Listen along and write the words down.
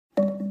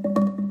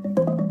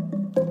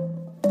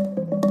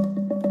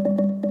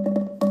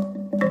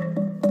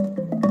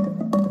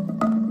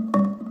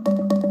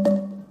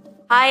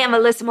I am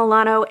Alyssa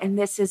Milano, and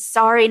this is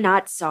Sorry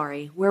Not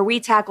Sorry, where we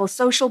tackle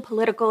social,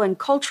 political, and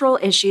cultural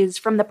issues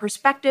from the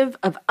perspective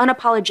of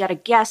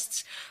unapologetic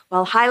guests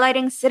while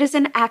highlighting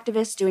citizen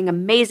activists doing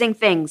amazing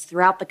things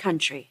throughout the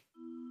country.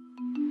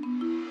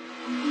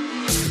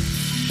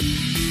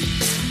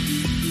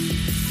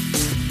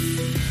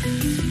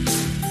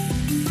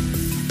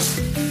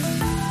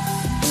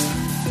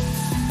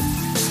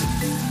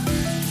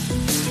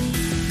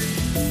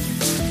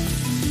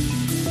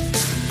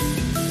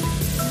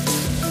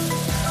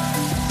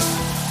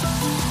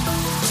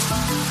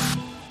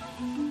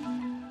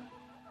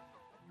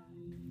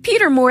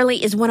 Peter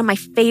Morley is one of my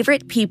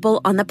favorite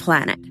people on the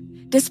planet.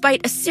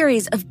 Despite a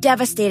series of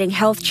devastating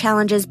health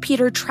challenges,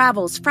 Peter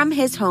travels from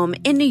his home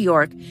in New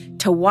York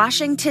to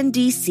Washington,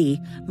 D.C.,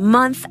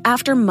 month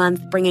after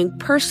month, bringing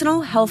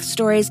personal health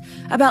stories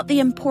about the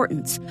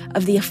importance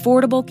of the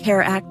Affordable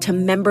Care Act to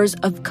members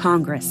of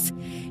Congress.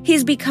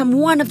 He's become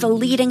one of the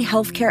leading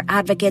healthcare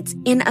advocates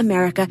in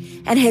America,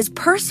 and his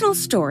personal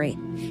story,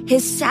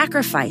 his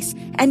sacrifice,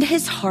 and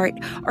his heart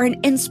are an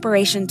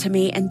inspiration to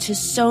me and to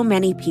so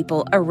many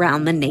people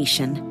around the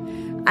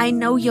nation. I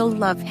know you'll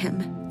love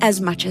him as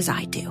much as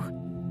I do.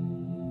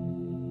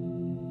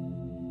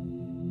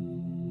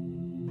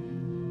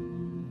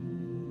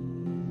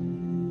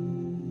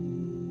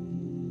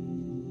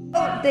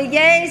 The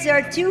yeas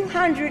are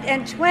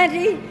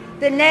 220,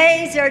 the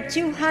nays are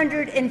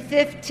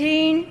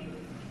 215.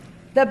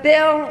 The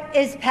bill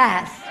is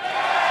passed.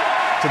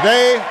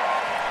 Today,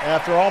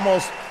 after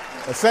almost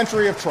a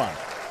century of Trump,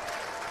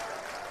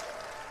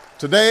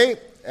 today,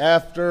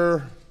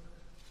 after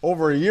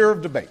over a year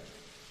of debate,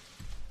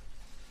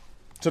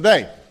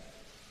 today,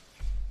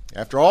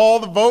 after all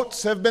the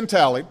votes have been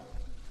tallied,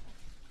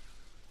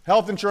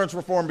 health insurance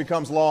reform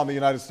becomes law in the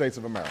United States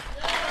of America.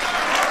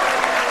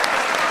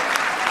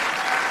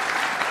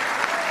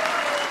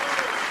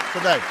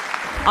 Today.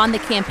 On the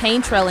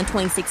campaign trail in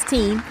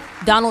 2016,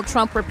 Donald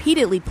Trump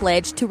repeatedly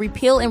pledged to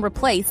repeal and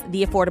replace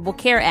the Affordable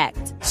Care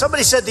Act.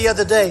 Somebody said the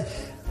other day,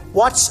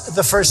 what's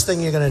the first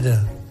thing you're going to do?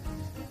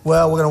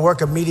 Well, we're going to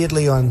work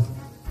immediately on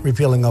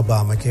repealing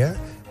Obamacare.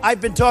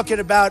 I've been talking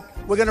about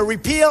we're going to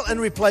repeal and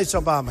replace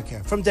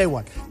Obamacare from day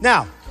one.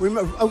 Now,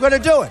 I'm going to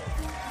do it.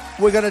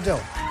 We're going to do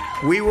it.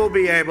 We will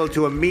be able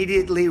to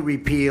immediately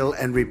repeal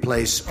and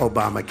replace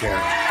Obamacare.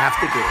 Have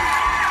to do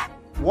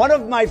it. One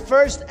of my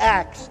first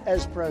acts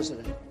as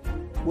president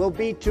will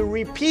be to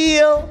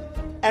repeal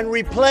and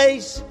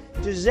replace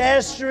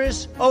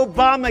disastrous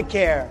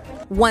Obamacare.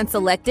 Once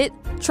elected,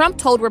 Trump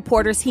told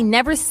reporters he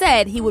never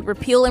said he would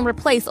repeal and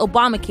replace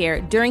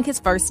Obamacare during his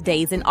first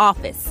days in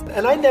office.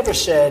 And I never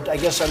said, I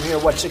guess I'm here,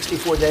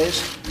 64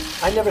 days?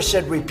 I never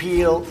said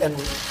repeal and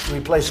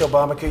replace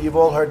Obamacare. You've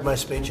all heard my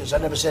speeches. I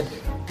never said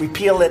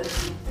repeal it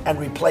and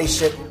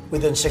replace it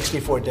within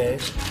 64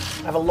 days.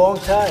 I have a long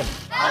time.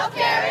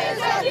 Healthcare is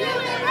a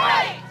human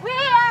right. We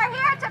are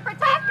here to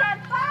protect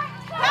and fight.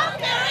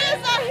 Healthcare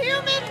is a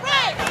human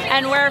right.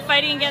 And we're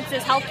fighting against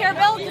this healthcare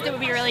bill because it would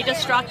be really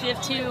destructive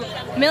to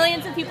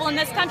millions of people in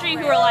this country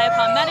who rely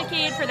upon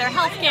Medicaid for their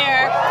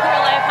healthcare, who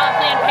rely upon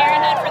Planned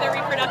Parenthood for their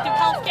reproductive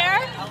healthcare.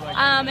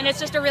 And it's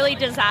just a really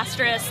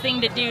disastrous thing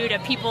to do to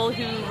people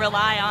who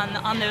rely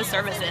on those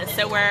services.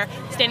 So we're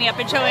standing up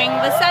and showing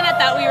the Senate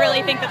that we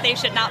really think that they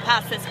should not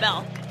pass this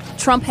bill.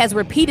 Trump has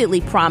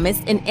repeatedly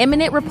promised an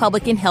imminent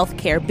Republican health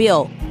care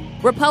bill.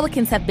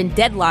 Republicans have been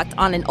deadlocked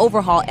on an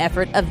overhaul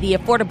effort of the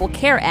Affordable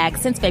Care Act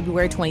since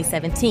February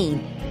 2017,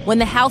 when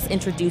the House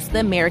introduced the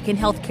American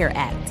Health Care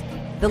Act.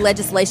 The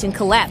legislation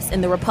collapsed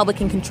in the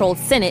Republican-controlled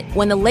Senate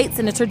when the late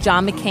Senator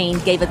John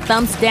McCain gave a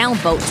thumbs-down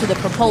vote to the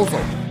proposal.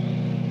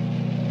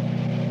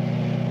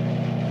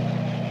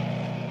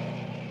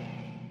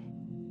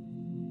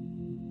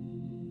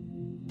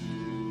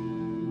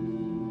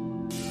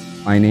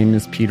 My name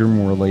is Peter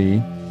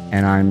Morley,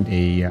 and I'm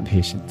a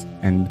patient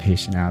and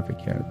patient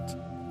advocate.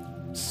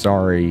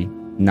 Sorry,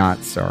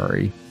 not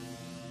sorry.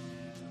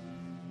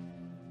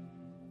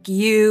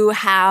 You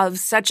have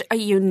such a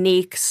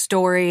unique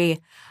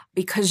story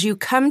because you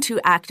come to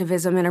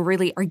activism in a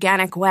really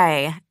organic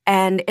way,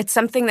 and it's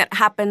something that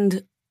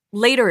happened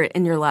later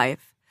in your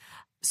life.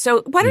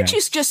 So why don't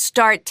you just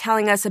start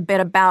telling us a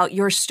bit about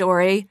your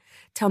story?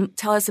 Tell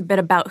us a bit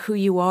about who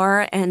you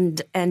are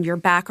and your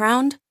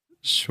background.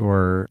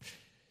 Sure.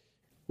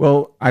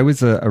 Well, I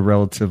was a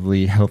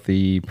relatively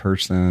healthy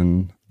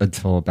person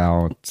until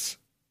about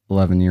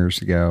 11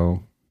 years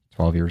ago,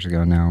 12 years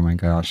ago now. Oh my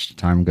gosh,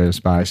 time goes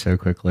by so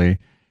quickly.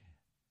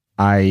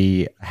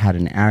 I had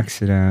an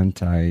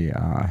accident. I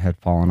had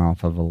fallen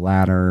off of a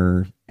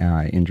ladder,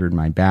 injured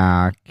my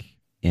back,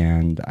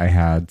 and I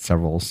had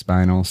several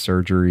spinal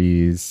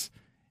surgeries.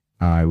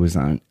 I was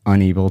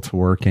unable to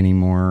work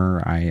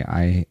anymore.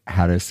 I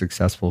had a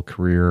successful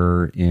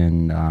career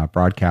in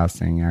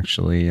broadcasting,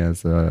 actually,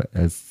 as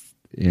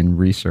in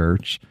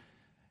research,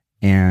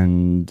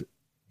 and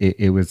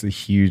it was a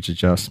huge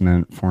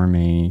adjustment for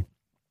me.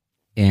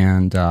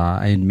 And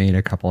I had made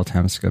a couple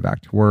attempts to go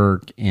back to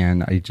work,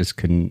 and I just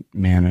couldn't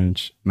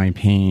manage my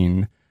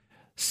pain.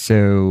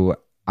 So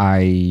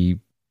I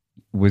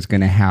was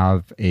going to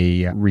have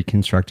a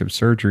reconstructive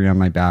surgery on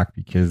my back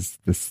because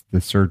the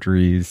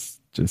surgeries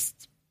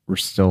just were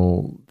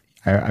still,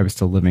 I was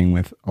still living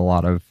with a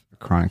lot of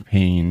chronic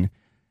pain.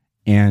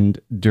 And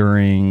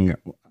during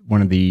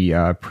one of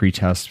the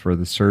pre-tests for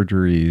the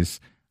surgeries,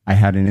 I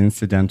had an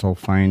incidental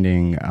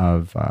finding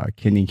of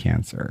kidney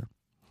cancer.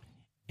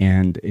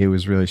 And it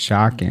was really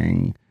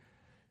shocking.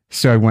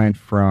 So I went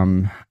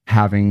from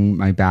having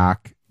my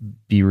back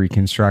be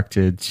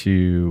reconstructed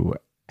to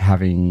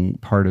having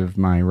part of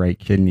my right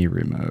kidney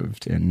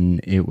removed. And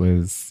it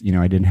was,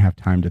 I didn't have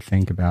time to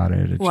think about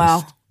it.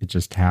 It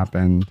just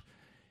happened.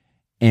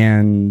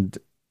 And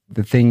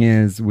the thing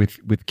is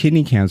with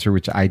kidney cancer,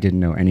 which I didn't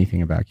know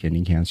anything about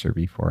kidney cancer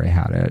before I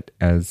had it,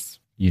 as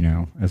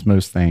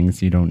most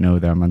things, you don't know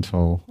them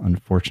until,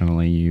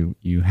 unfortunately,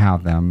 you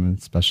have them,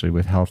 especially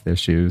with health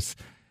issues.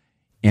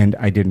 And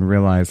I didn't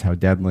realize how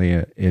deadly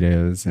it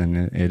is. And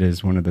it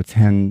is one of the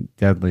 10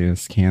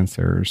 deadliest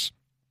cancers.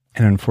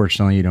 And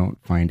unfortunately, you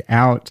don't find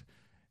out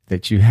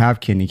that you have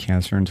kidney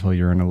cancer until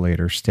you're in a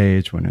later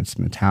stage when it's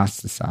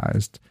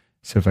metastasized.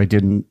 So if I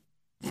didn't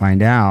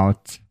find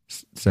out,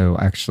 so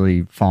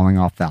actually falling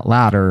off that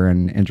ladder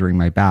and injuring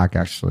my back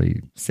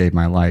actually saved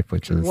my life,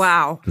 which is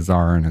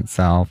bizarre in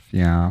itself.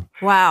 Yeah.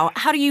 Wow.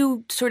 How do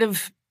you sort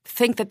of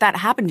think that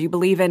happened? Do you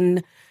believe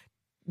in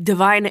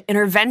divine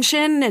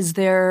intervention?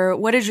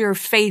 What is your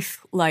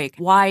faith like?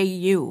 Why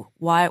you?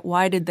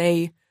 Why did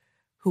they,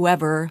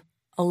 whoever,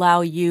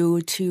 allow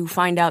you to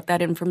find out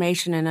that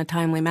information in a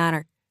timely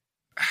manner?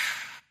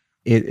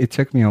 It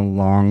took me a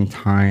long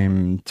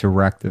time to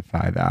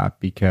rectify that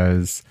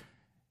because,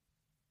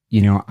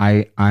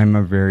 I'm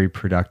a very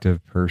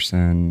productive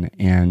person,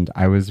 and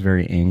I was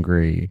very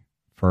angry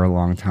for a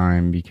long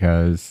time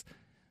because,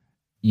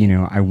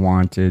 I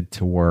wanted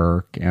to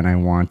work and I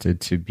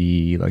wanted to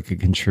be like a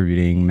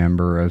contributing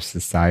member of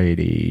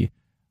society.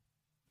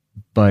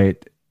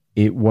 But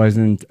it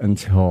wasn't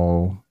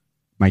until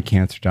my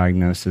cancer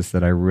diagnosis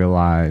that I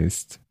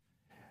realized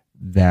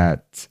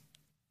that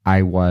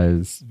I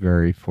was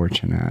very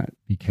fortunate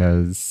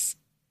because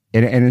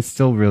it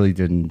still really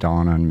didn't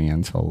dawn on me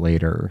until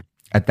later.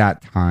 At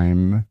that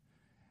time,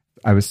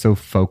 I was so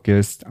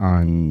focused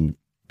on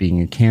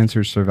being a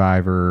cancer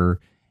survivor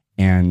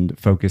and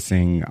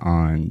focusing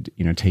on,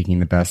 taking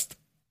the best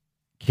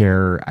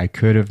care I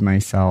could of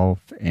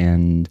myself.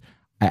 And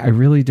I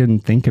really didn't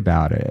think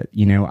about it.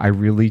 I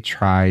really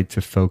tried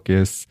to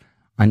focus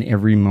on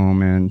every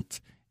moment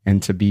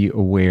and to be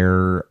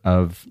aware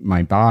of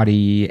my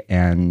body.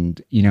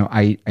 And,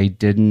 I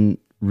didn't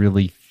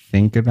really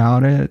think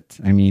about it.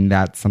 I mean,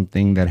 that's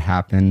something that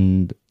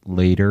happened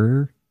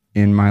later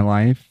in my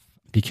life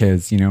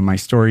because, my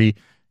story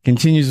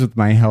continues with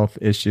my health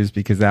issues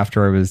because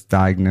after I was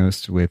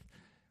diagnosed with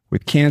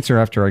cancer,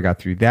 after I got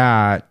through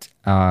that,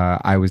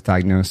 I was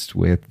diagnosed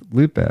with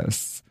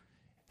lupus.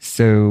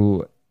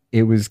 So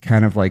it was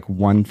kind of like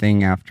one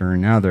thing after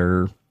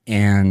another.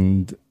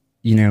 And,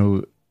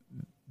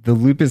 the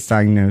lupus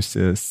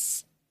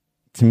diagnosis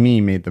to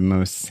me made the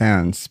most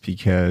sense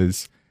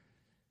because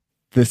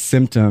the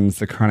symptoms,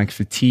 the chronic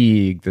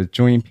fatigue, the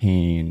joint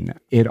pain,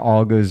 it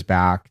all goes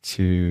back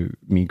to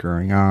me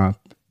growing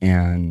up.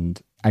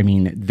 And I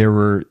mean, there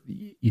were,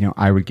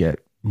 I would get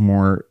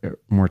more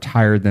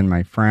tired than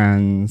my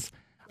friends.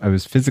 I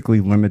was physically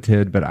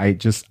limited, but I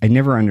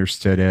never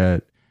understood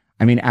it.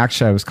 I mean,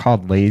 actually, I was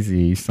called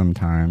lazy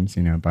sometimes,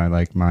 by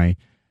like my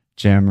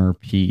gym or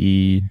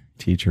PE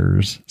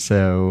teachers.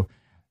 So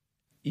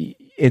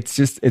it's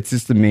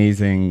just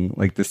amazing,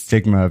 like the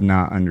stigma of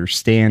not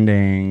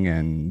understanding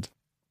and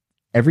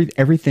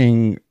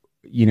everything,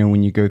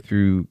 when you go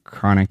through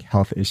chronic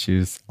health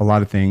issues, a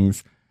lot of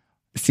things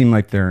seem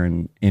like they're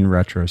in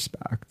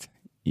retrospect.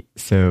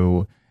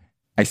 So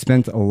I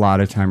spent a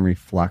lot of time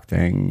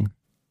reflecting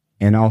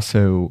and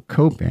also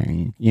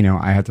coping.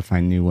 I had to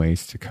find new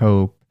ways to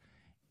cope,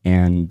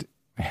 and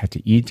I had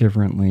to eat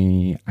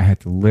differently. I had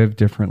to live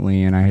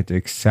differently, and I had to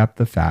accept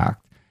the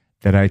fact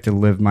that I had to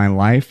live my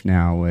life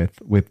now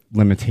with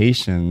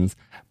limitations.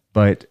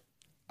 But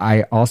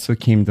I also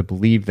came to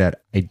believe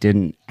that I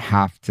didn't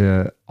have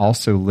to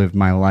also live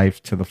my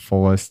life to the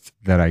fullest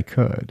that I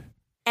could.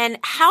 And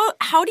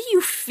how do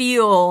you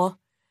feel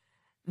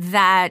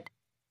that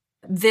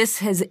this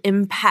has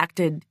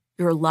impacted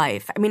your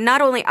life? I mean,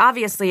 not only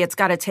obviously it's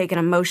got to take an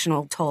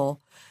emotional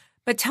toll,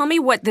 but tell me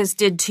what this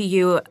did to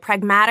you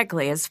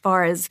pragmatically as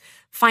far as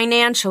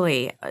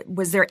financially.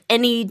 Was there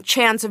any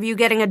chance of you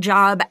getting a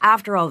job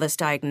after all this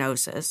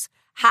diagnosis?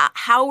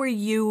 How were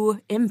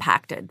you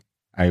impacted?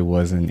 I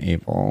wasn't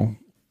able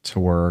to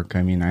work.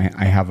 I mean,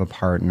 I have a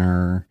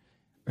partner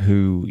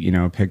who,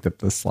 picked up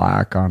the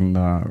slack on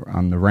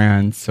the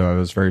rent. So I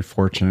was very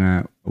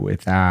fortunate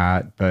with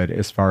that. But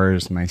as far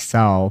as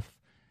myself,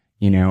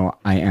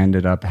 I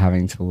ended up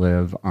having to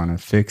live on a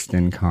fixed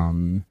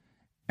income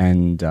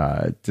and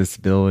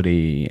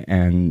disability.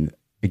 And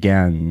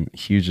again,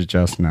 huge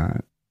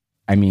adjustment.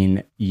 I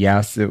mean,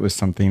 yes, it was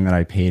something that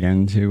I paid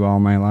into all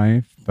my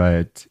life,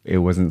 but it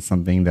wasn't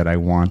something that I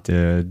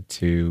wanted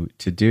to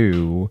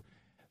do.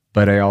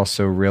 But I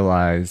also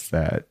realized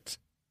that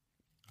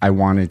I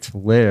wanted to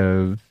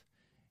live.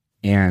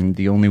 And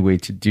the only way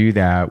to do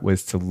that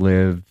was to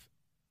live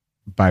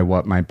by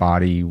what my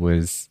body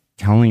was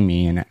telling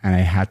me. And I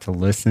had to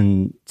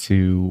listen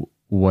to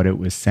what it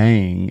was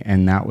saying.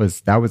 And that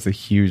was a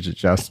huge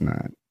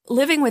adjustment.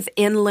 Living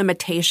within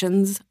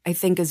limitations, I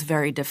think, is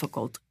very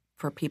difficult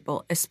for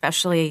people,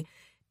 especially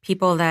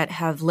people that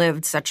have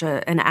lived such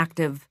an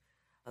active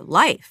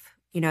life,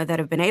 that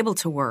have been able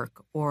to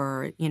work,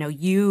 or,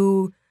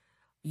 you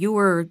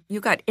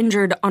got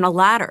injured on a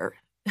ladder.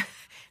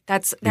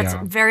 That's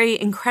very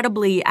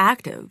incredibly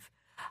active.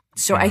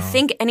 So I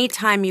think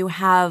anytime you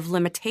have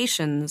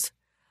limitations,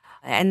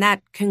 and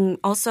that can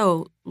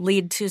also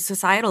lead to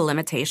societal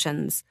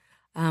limitations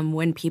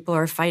when people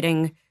are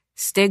fighting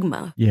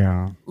stigma.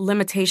 Yeah.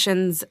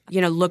 Limitations,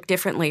 look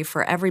differently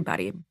for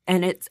everybody.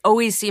 And it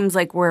always seems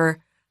like we're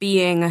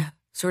being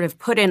sort of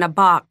put in a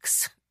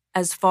box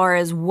as far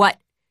as what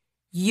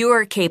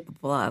you're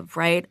capable of,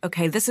 right?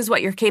 Okay, this is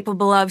what you're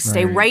capable of.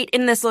 Stay right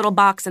in this little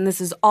box, and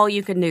this is all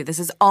you can do. This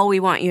is all we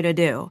want you to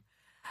do.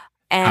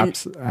 And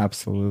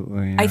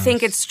absolutely. Yes. I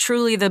think it's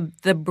truly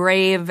the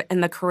brave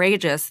and the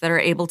courageous that are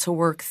able to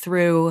work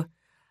through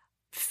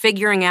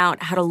figuring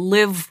out how to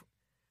live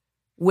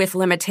with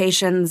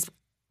limitations,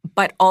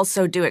 but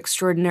also do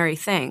extraordinary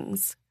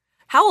things.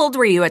 How old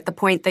were you at the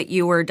point that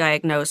you were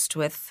diagnosed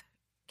with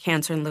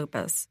cancer and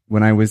lupus?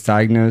 When I was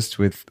diagnosed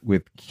with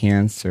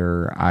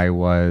cancer, I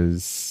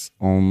was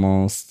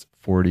almost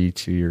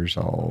 42 years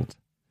old.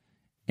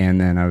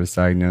 And then I was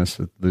diagnosed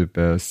with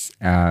lupus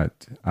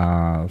at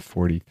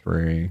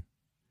 43.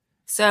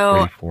 So,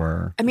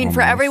 44, I mean, almost.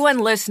 For everyone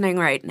listening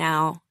right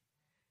now,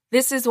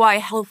 this is why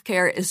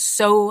healthcare is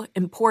so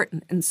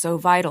important and so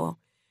vital.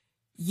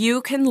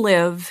 You can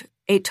live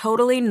a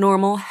totally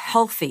normal,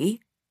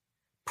 healthy,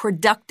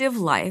 productive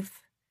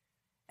life,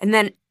 and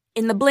then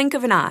in the blink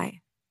of an eye,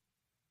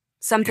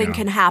 something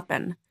can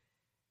happen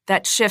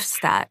that shifts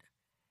that.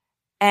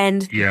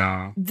 And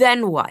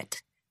then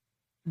what?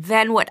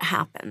 Then what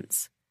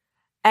happens?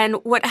 And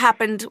what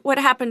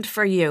happened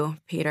for you,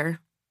 Peter?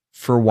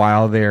 For a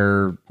while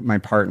there, my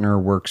partner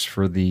works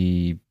for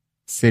the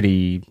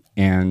city,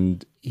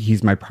 and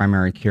he's my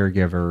primary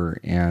caregiver,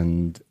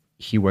 and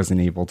he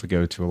wasn't able to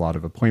go to a lot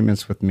of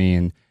appointments with me.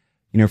 And,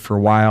 for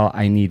a while,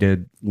 I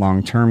needed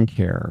long-term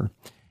care.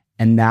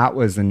 And that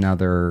was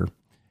another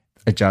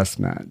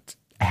adjustment.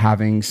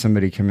 Having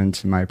somebody come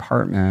into my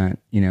apartment,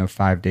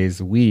 5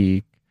 days a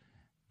week,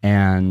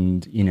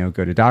 and,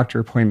 go to doctor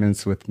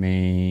appointments with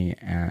me,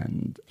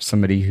 and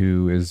somebody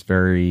who is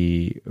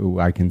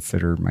I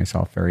consider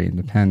myself very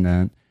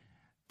independent,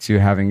 to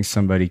having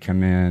somebody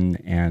come in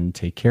and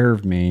take care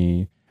of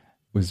me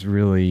was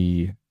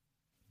really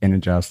an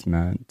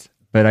adjustment.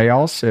 But I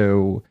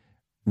also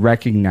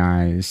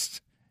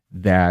recognized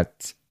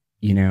that,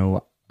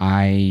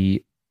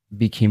 I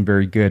became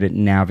very good at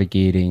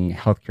navigating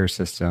healthcare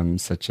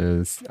systems such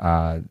as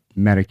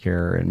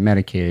Medicare and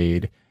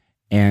Medicaid.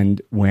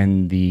 And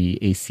when the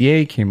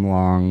ACA came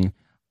along,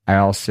 I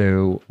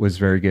also was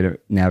very good at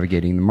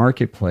navigating the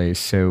marketplace.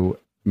 So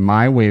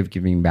my way of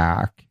giving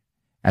back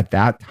at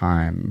that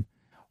time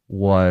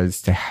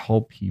was to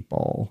help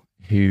people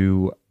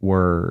who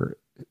were,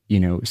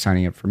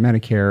 signing up for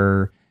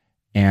Medicare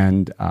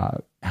and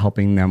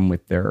helping them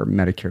with their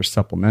Medicare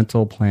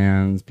supplemental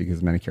plans,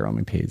 because Medicare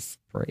only pays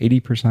for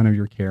 80% of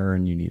your care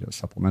and you need a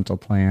supplemental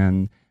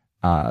plan.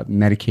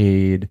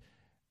 Medicaid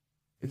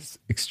is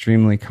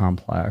extremely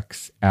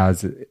complex,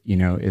 as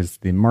is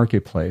the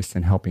marketplace,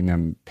 and helping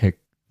them pick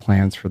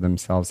plans for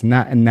themselves.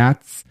 And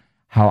that's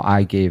how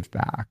I gave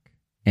back.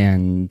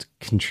 And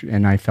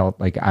I felt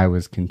like I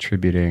was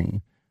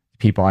contributing to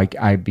people.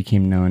 I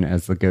became known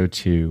as the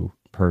go-to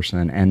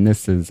person. And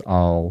this is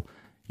all,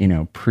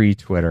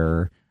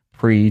 pre-Twitter,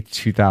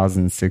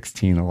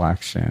 pre-2016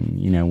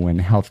 election, when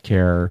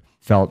healthcare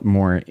felt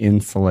more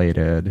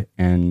insulated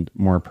and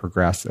more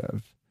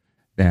progressive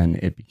than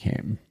it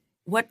became.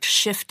 What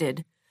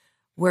shifted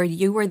where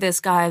you were this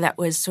guy that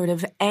was sort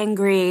of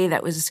angry,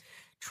 that was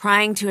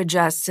trying to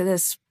adjust to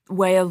this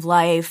way of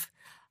life,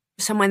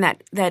 someone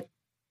that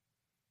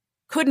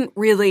couldn't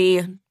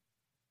really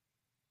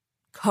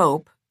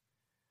cope,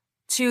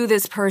 to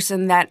this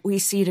person that we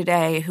see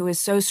today who is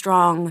so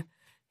strong,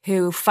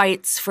 who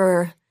fights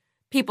for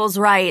people's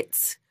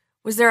rights?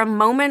 Was there a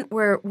moment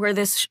where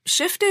this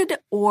shifted,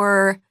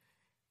 or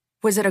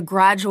was it a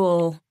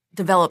gradual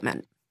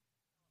development?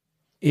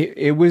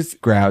 It was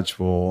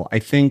gradual. I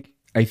think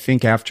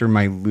after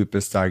my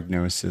lupus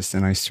diagnosis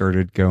and I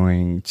started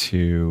going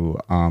to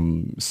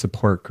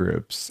support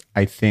groups,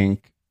 I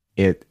think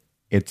it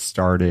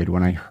started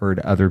when I heard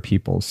other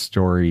people's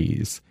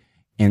stories,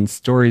 and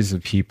stories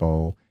of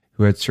people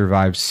who had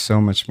survived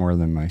so much more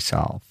than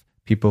myself.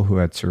 People who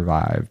had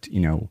survived,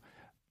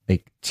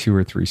 like 2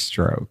 or 3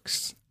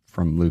 strokes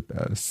from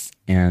lupus,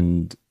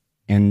 and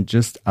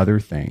just other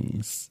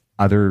things,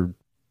 other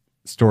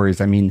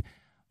stories. I mean,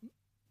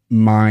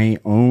 my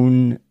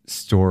own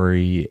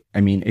story,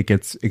 it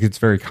gets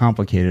very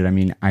complicated. I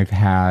mean, I've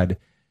had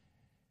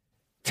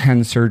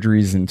 10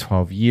 surgeries in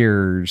 12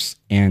 years.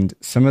 And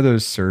some of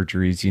those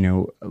surgeries,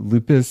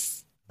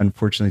 lupus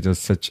unfortunately does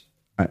such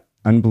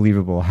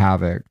unbelievable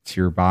havoc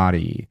to your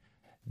body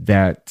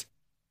that,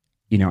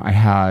 I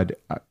had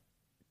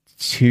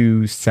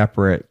 2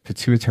 separate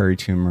pituitary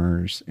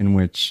tumors in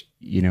which,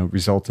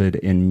 resulted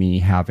in me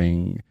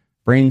having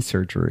brain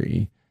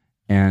surgery.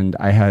 And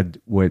I had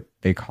what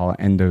they call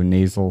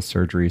endonasal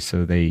surgery.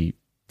 So they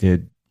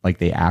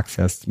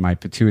accessed my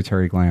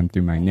pituitary gland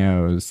through my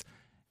nose.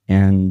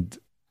 And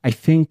I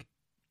think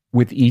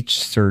with each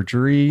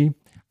surgery,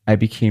 I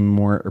became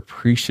more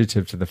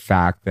appreciative to the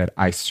fact that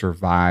I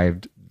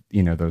survived,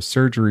 those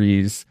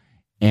surgeries,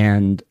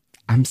 and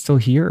I'm still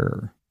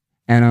here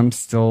and I'm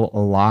still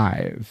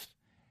alive.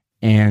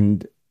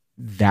 And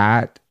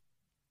that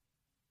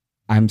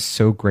I'm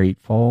so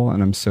grateful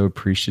and I'm so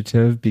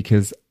appreciative,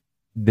 because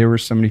there were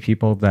so many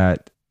people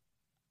that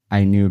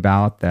I knew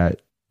about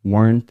that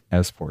weren't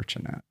as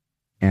fortunate.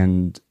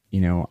 And,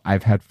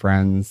 I've had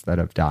friends that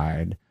have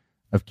died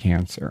of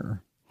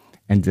cancer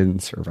and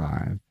didn't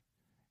survive.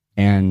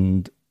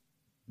 And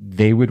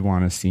they would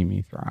want to see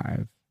me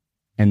thrive,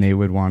 and they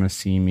would want to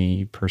see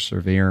me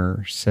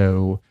persevere.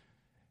 So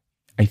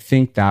I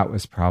think that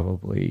was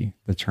probably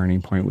the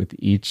turning point with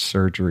each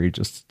surgery.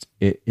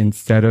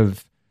 Instead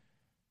of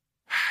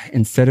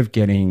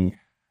getting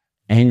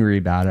angry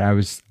about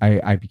it,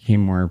 I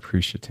became more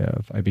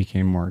appreciative. I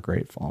became more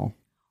grateful.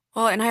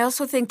 Well, and I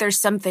also think there's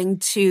something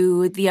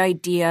to the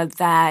idea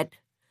that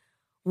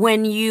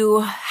when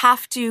you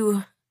have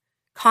to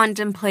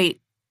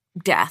contemplate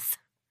death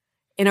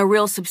in a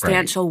real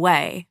substantial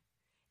way,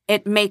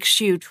 it makes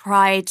you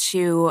try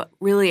to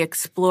really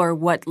explore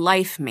what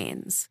life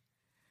means.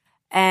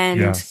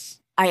 And yes.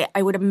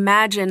 I would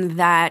imagine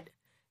that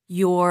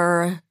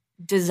your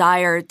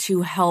desire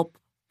to help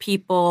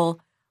people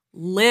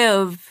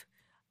live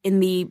in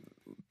the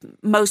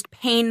most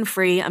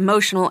pain-free,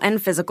 emotional and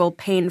physical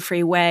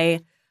pain-free way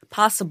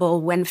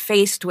possible when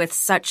faced with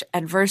such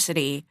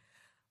adversity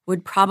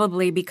would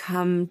probably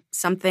become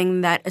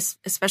something that,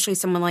 especially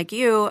someone like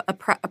you, a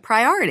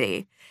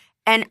priority.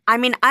 And I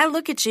mean, I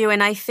look at you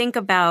and I think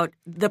about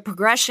the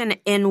progression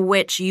in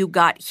which you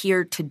got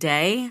here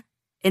today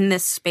in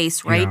this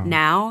space right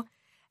now.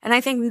 And I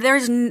think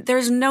there's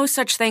no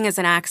such thing as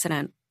an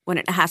accident when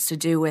it has to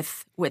do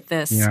with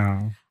this.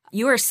 Yeah.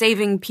 You are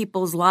saving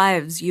people's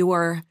lives. You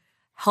are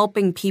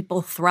helping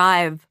people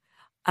thrive,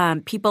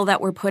 people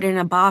that were put in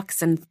a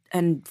box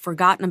and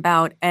forgotten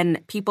about,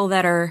 and people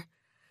that are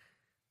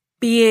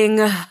being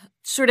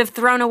sort of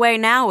thrown away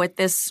now with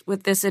this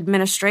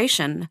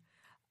administration.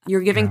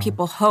 You're giving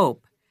people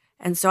hope.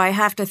 And so I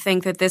have to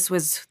think that this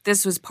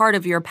was part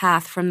of your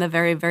path from the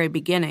very, very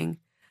beginning.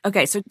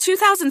 Okay, so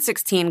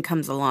 2016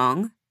 comes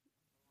along.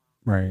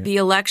 Right. The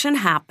election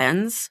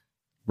happens.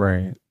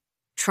 Right.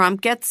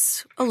 Trump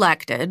gets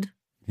elected.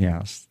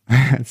 Yes.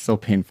 It's so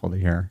painful to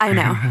hear. I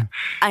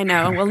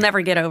know. We'll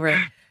never get over it.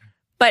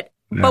 But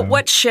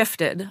what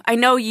shifted? I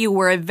know you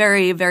were a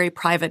very, very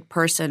private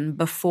person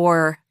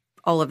before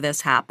all of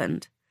this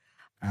happened.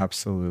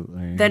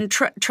 Absolutely. Then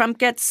Trump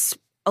gets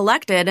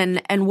elected,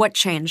 and what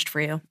changed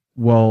for you?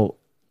 Well,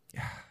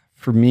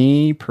 for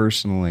me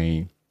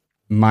personally,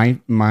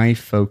 my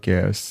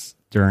focus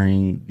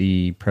during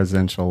the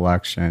presidential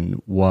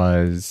election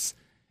was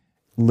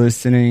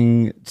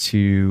listening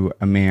to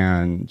a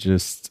man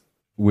just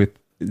with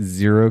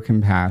zero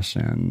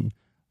compassion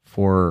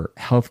for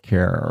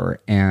healthcare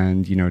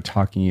and,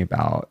 talking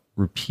about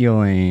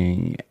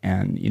repealing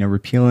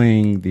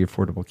the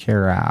Affordable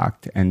Care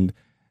Act. And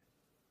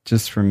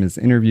just from his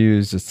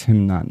interviews, just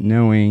him not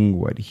knowing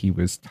what he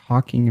was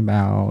talking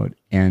about.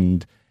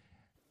 And,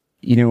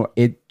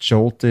 it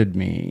jolted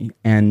me.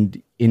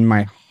 And in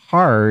my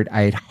heart,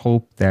 I had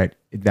hoped that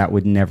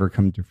would never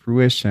come to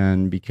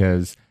fruition,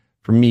 because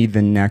for me,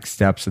 the next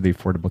steps of the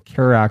Affordable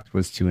Care Act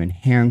was to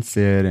enhance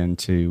it and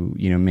to,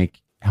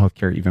 make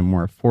healthcare even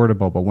more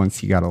affordable. But once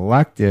he got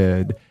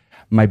elected,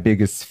 my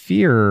biggest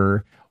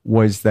fear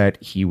was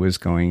that he was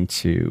going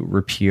to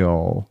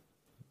repeal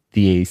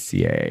the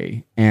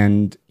ACA.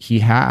 And he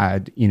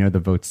had, the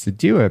votes to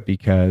do it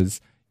because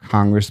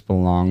Congress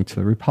belonged to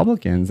the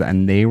Republicans,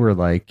 and they were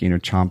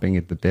chomping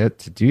at the bit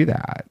to do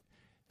that.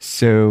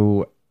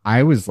 So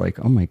I was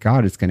like, oh my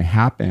God, it's going to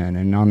happen.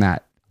 And on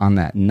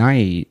that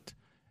night,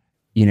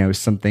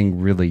 something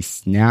really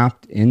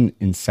snapped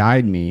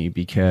inside me,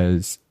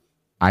 because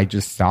I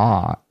just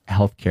saw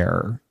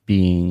healthcare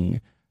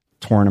being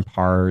torn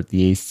apart,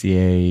 the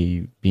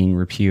ACA being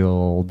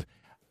repealed.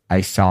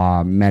 I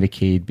saw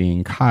Medicaid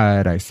being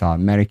cut. I saw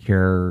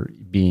Medicare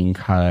being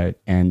cut,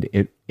 and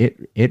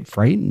it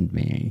frightened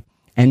me.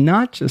 And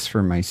not just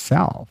for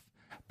myself,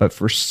 but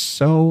for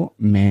so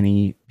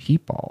many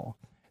people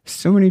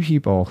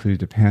who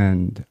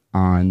depend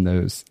on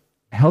those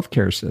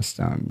healthcare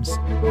systems.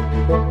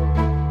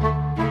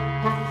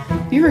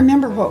 You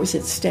remember what was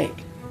at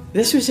stake.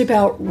 This was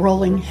about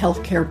rolling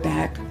healthcare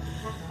back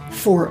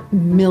for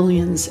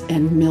millions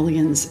and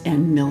millions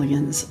and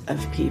millions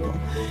of people.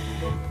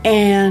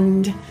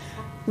 And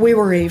we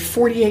were a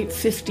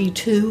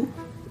 48-52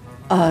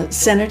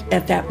 Senate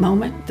at that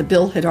moment. The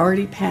bill had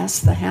already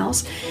passed the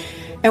House.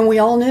 And we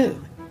all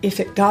knew if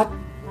it got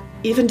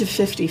even to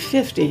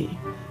 50-50,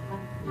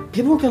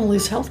 people were going to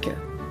lose health care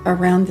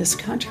around this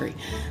country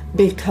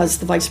because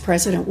the vice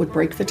president would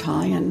break the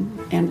tie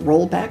and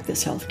roll back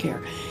this health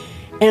care.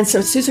 And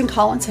so Susan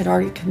Collins had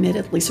already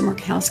committed. Lisa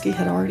Murkowski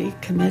had already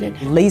committed.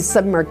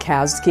 Lisa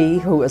Murkowski,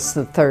 who was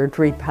the third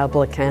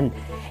Republican,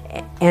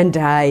 and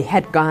I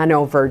had gone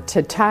over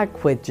to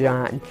talk with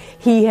John.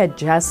 He had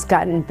just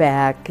gotten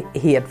back.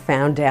 He had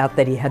found out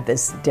that he had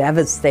this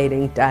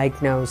devastating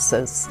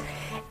diagnosis.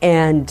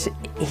 And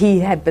he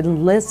had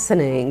been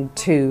listening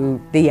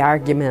to the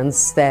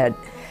arguments that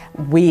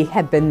we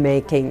had been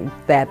making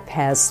that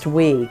past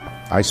week.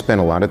 I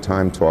spent a lot of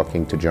time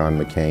talking to John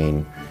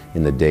McCain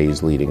in the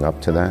days leading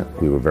up to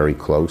that. We were very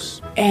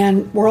close.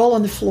 And we're all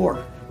on the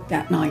floor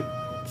that night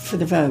for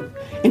the vote,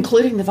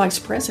 including the vice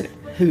president,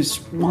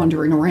 who's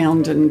wandering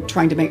around and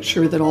trying to make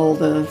sure that all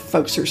the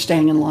folks are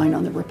staying in line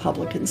on the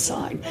Republican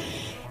side.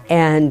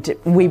 And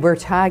we were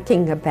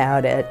talking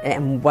about it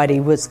and what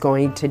he was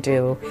going to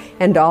do.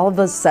 And all of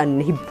a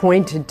sudden, he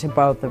pointed to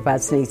both of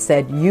us and he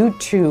said, "You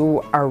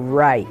two are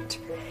right."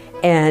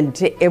 And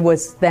it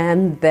was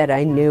then that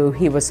I knew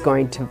he was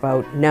going to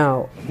vote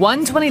no.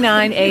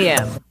 1:29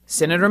 a.m.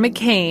 Senator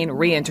McCain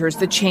re-enters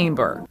the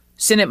chamber.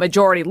 Senate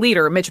Majority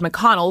Leader Mitch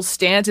McConnell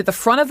stands at the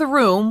front of the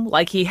room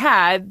like he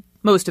had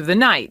most of the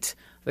night.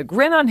 The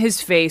grin on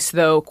his face,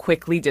 though,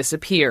 quickly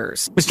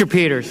disappears. Mr.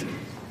 Peters.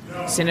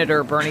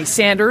 Senator Bernie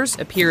Sanders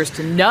appears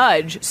to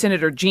nudge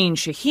Senator Jeanne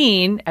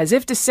Shaheen as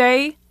if to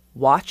say,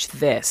 "Watch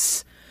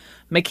this."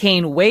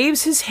 McCain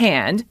waves his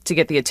hand to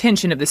get the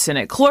attention of the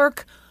Senate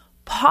clerk,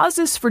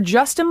 pauses for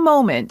just a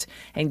moment,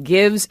 and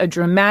gives a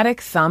dramatic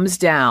thumbs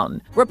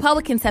down.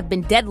 Republicans have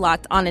been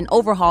deadlocked on an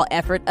overhaul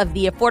effort of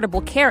the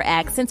Affordable Care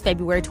Act since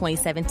February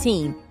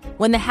 2017,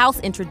 when the House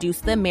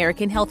introduced the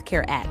American Health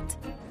Care Act.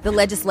 The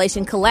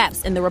legislation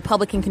collapsed in the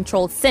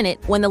Republican-controlled Senate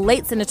when the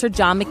late Senator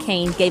John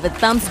McCain gave a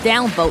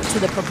thumbs-down vote to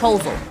the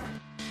proposal.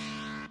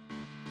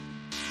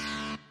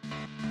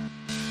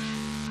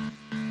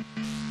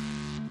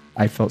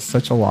 I felt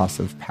such a loss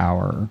of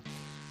power.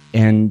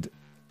 And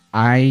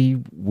I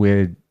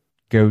would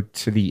go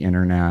to the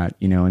internet,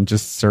 and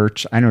just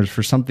search,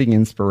 for something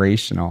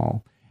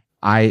inspirational.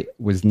 I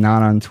was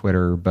not on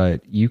Twitter,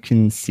 but you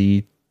can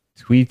see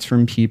tweets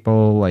from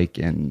people like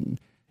in,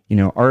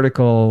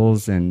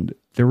 articles, and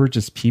there were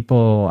just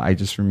people I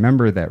just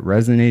remember that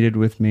resonated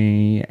with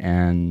me.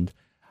 And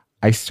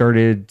I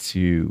started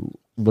to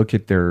look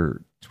at their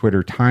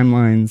Twitter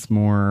timelines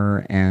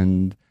more.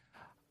 And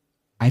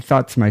I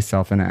thought to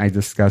myself, and I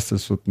discussed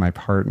this with my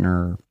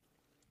partner,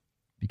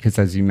 because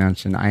as you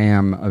mentioned, I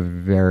am was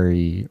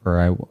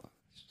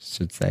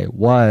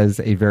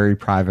a very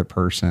private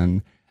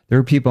person. There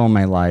were people in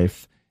my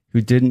life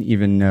who didn't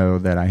even know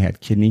that I had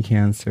kidney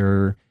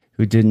cancer,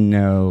 who didn't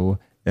know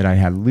that I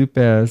had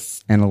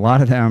lupus. And a lot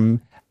of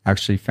them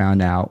actually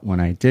found out when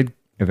I did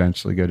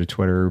eventually go to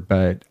Twitter.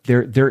 But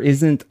there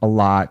isn't a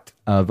lot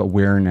of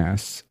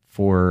awareness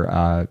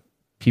for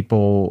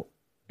people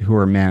who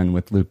are men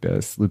with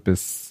lupus.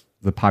 Lupus,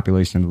 the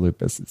population of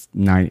lupus is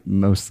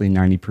mostly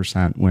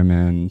 90%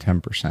 women,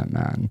 10%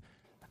 men.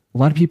 A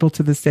lot of people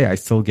to this day, I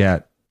still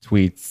get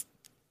tweets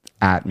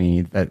at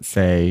me that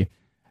say,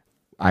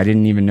 "I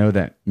didn't even know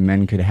that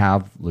men could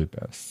have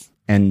lupus."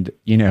 And,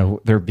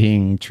 they're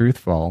being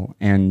truthful.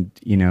 And,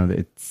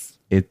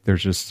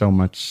 there's just so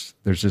much,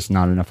 there's just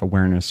not enough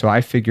awareness. So I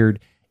figured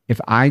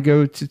if I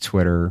go to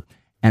Twitter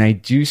and I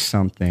do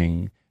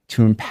something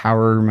to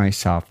empower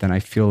myself, then I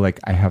feel like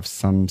I have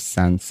some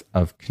sense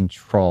of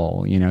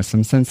control,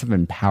 some sense of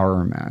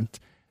empowerment.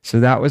 So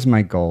that was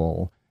my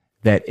goal,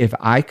 that if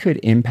I could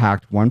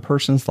impact one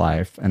person's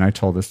life, and I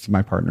told this to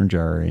my partner,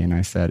 Jerry, and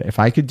I said, if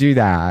I could do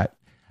that,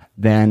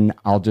 then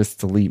I'll just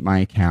delete my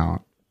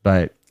account.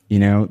 But,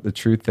 the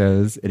truth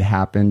is, it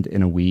happened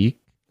in a week.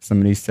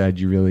 Somebody said,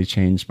 "You really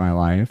changed my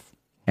life."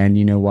 And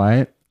you know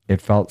what? It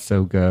felt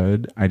so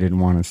good. I didn't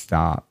want to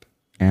stop.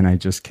 And I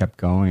just kept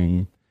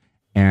going.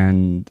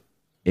 And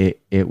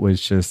it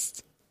was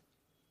just,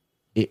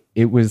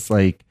 it was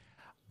like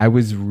I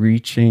was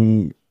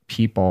reaching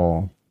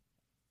people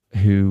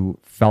who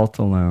felt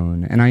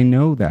alone. And I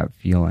know that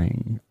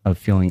feeling of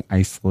feeling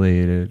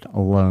isolated,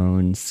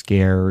 alone,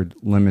 scared,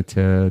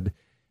 limited.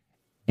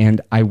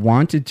 And I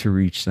wanted to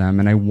reach them,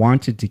 and I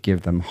wanted to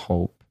give them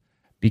hope,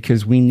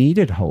 because we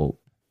needed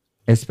hope,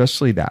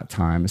 especially that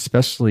time,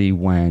 especially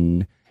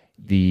when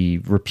the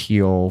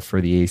repeal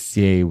for the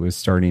ACA was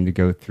starting to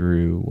go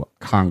through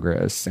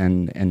Congress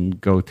and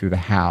go through the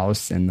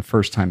House. And the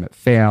first time it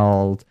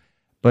failed,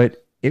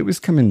 but it was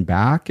coming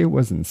back. It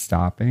wasn't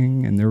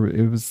stopping. And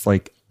it was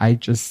like,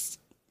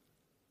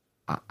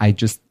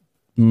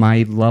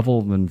 my level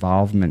of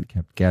involvement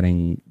kept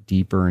getting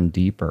deeper and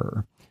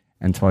deeper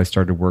until I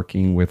started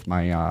working with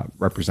my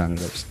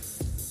representatives.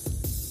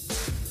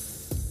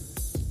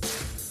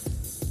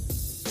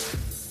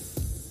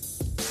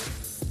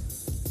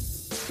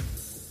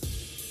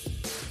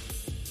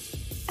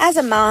 As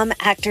a mom,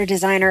 actor,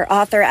 designer,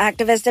 author,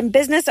 activist, and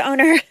business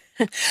owner,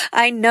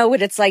 I know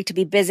what it's like to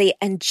be busy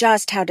and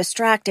just how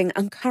distracting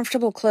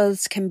uncomfortable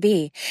clothes can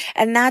be.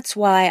 And that's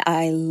why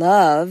I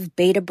love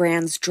Beta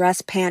Brand's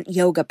dress pant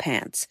yoga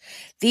pants.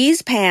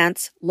 These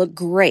pants look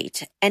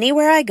great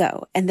anywhere I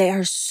go, and they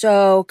are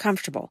so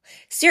comfortable.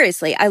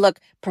 Seriously, I look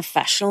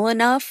professional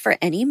enough for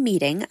any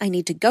meeting I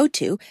need to go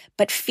to,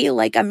 but feel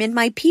like I'm in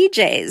my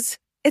PJs.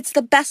 It's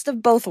the best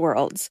of both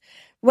worlds.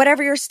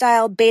 Whatever your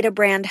style, Beta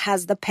Brand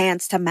has the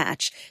pants to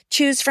match.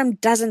 Choose from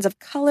dozens of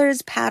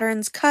colors,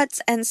 patterns, cuts,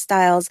 and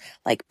styles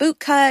like boot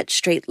cut,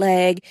 straight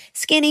leg,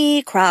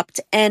 skinny, cropped,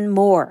 and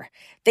more.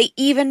 They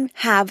even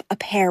have a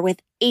pair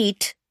with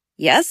 8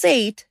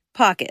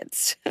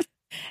 pockets.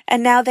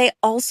 And now they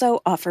also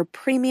offer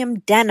premium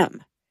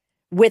denim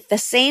with the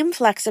same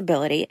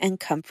flexibility and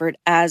comfort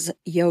as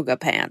yoga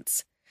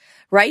pants.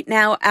 Right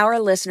now, our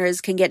listeners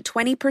can get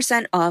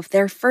 20% off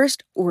their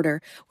first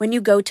order when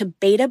you go to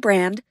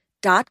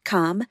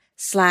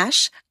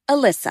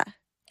betabrand.com/Alyssa,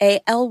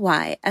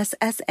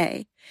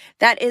 ALYSSA.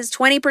 That is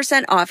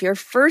 20% off your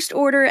first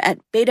order at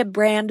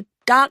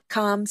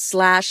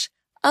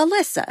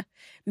betabrand.com/Alyssa.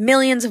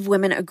 Millions of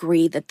women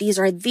agree that these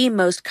are the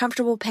most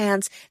comfortable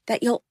pants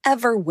that you'll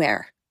ever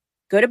wear.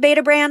 Go to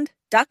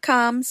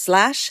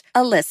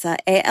betabrand.com/Alyssa,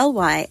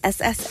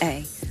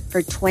 ALYSSA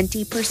for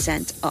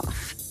 20%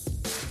 off.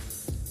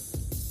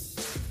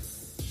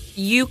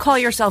 You call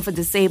yourself a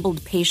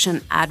disabled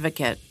patient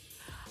advocate.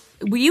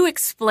 Will you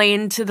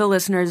explain to the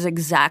listeners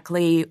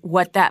exactly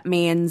what that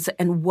means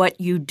and what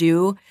you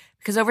do?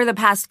 Because over the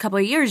past couple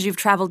of years, you've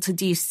traveled to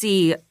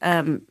D.C.,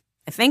 I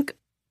think,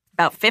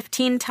 about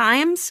 15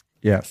 times?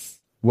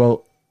 Yes.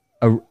 Well,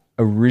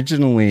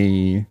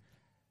 originally,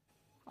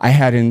 I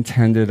had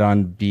intended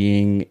on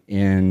being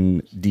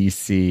in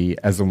D.C.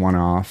 as a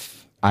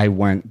one-off. I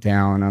went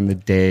down on the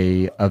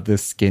day of the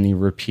skinny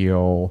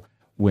repeal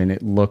when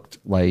it looked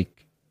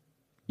like,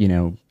 you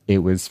know, it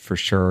was for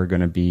sure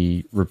going to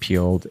be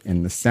repealed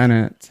in the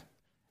Senate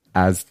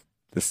as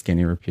the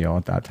skinny repeal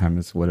at that time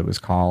is what it was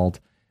called.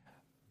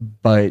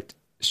 But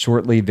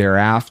shortly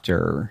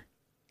thereafter,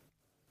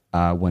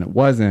 when it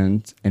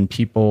wasn't, and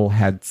people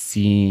had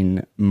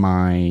seen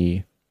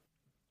my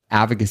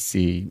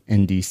advocacy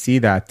in DC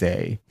that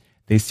day,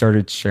 they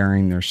started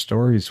sharing their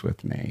stories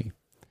with me.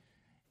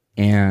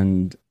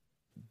 And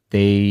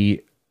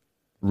they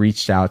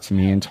reached out to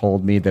me and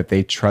told me that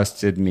they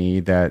trusted me,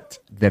 that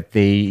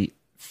they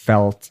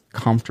felt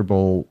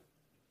comfortable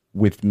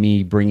with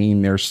me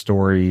bringing their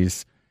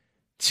stories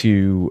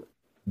to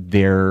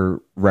their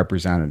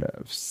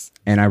representatives.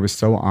 And I was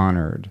so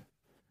honored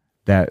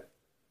that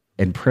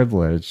and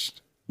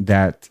privileged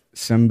that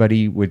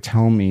somebody would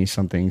tell me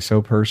something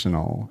so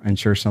personal and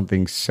share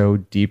something so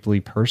deeply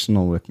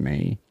personal with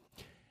me.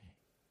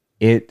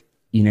 It,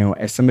 you know,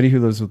 as somebody who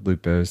lives with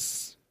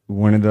lupus,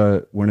 one of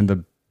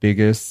the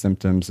biggest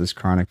symptoms is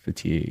chronic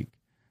fatigue.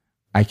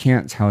 I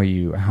can't tell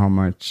you how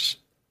much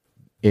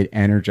it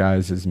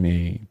energizes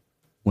me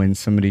when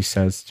somebody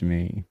says to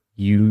me,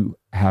 "You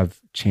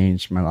have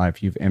changed my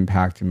life. You've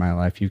impacted my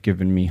life. You've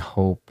given me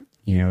hope,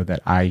 you know,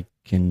 that I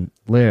can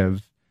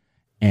live.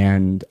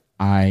 And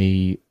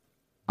I'm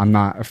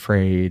not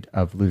afraid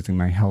of losing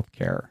my health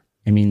care."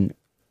 I mean,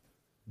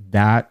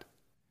 that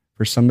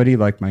for somebody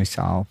like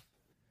myself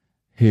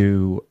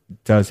who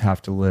does have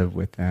to live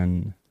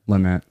within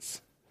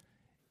limits,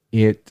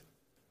 it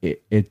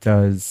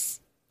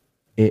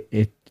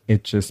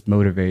just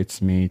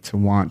motivates me to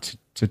want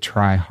to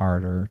try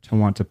harder, to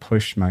want to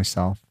push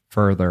myself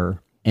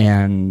further.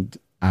 And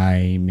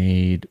I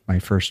made my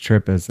first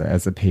trip as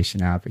a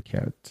patient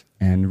advocate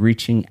and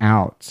reaching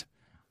out.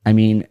 I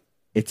mean,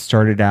 it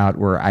started out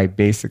where I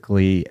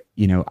basically,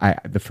 you know,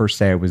 the first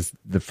day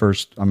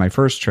on my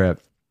first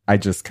trip, I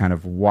just kind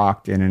of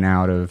walked in and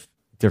out of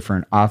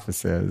different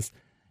offices.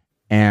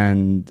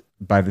 And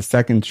by the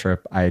second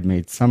trip, I had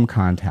made some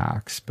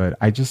contacts, but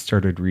I just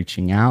started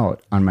reaching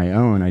out on my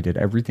own. I did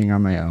everything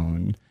on my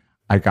own.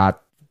 I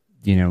got,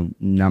 you know,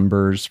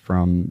 numbers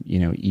from, you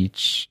know,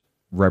 each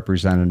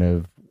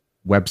representative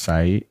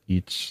website,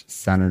 each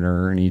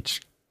senator and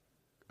each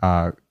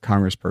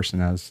congressperson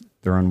has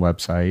their own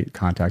website,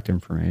 contact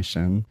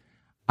information.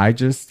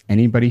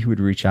 Anybody who would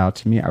reach out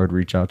to me, I would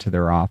reach out to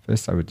their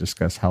office. I would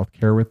discuss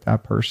healthcare with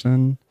that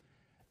person.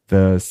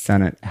 The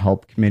Senate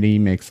Help Committee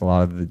makes a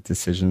lot of the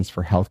decisions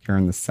for healthcare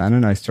in the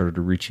Senate. I started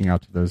reaching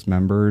out to those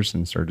members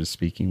and started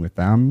speaking with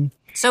them.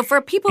 So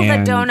for people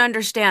that don't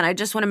understand, I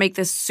just want to make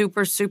this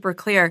super, super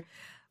clear.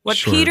 What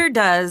Sure. Peter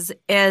does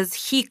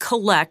is he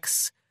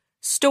collects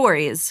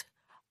stories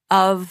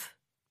of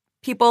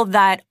people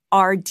that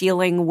are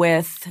dealing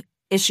with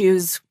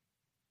issues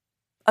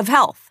of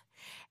health.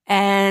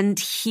 And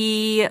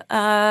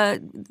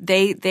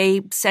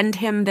they send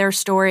him their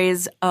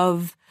stories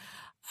of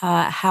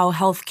how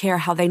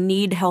they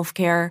need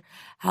healthcare,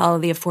 how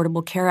the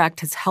Affordable Care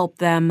Act has helped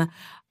them,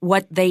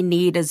 what they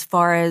need as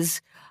far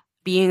as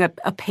being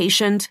a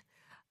patient.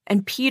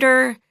 And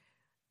Peter,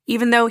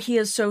 even though he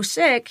is so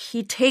sick,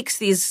 he takes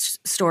these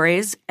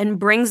stories and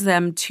brings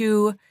them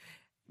to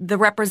the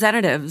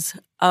representatives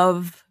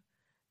of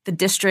the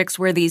districts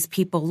where these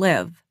people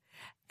live.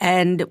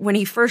 And when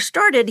he first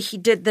started, he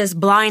did this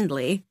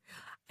blindly.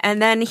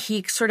 And then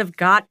he sort of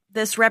got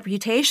this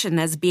reputation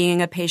as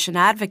being a patient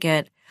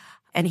advocate.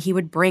 And he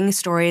would bring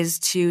stories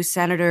to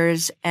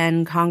senators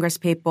and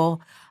congresspeople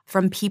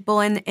from people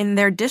in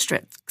their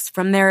districts,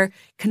 from their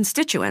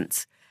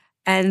constituents.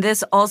 And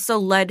this also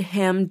led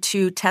him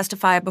to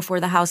testify before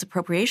the House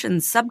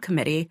Appropriations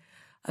Subcommittee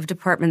of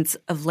Departments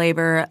of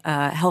Labor,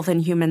 Health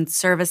and Human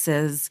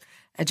Services,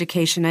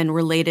 Education, and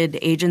related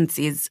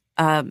agencies.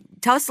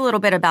 Tell us a little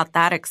bit about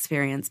that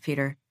experience,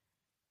 Peter.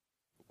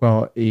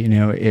 Well,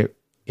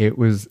 it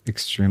was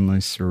extremely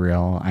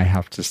surreal. I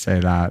have to say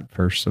that,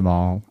 first of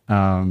all.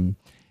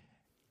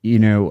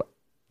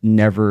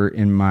 Never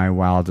in my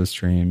wildest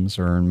dreams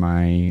or in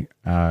my,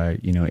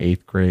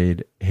 8th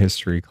grade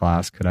history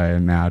class could I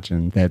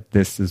imagine that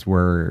this is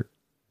where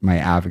my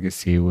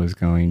advocacy was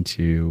going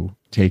to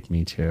take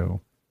me to.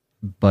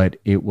 But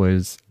it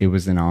was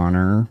an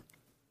honor.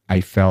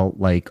 I felt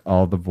like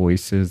all the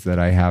voices that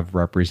I have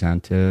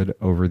represented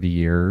over the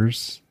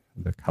years,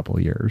 the couple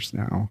years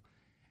now,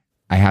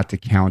 I had to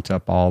count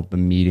up all the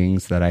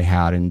meetings that I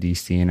had in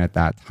DC. And at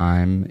that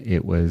time,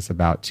 it was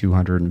about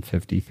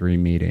 253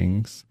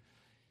 meetings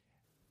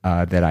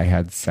that I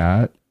had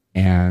set.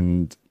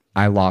 And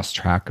I lost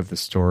track of the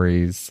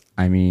stories.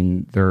 I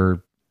mean, there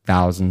are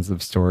thousands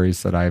of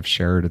stories that I've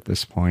shared at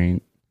this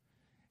point.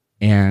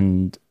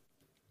 And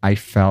I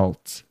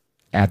felt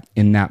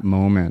in that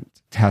moment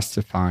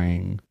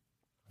testifying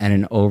at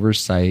an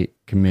oversight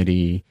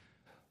committee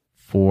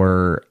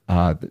for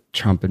the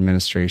Trump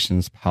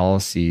administration's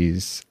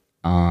policies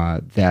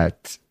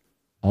that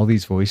all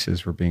these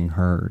voices were being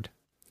heard,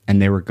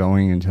 and they were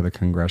going into the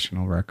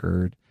congressional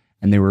record,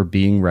 and they were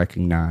being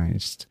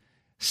recognized.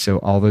 So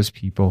all those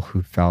people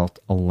who felt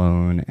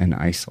alone and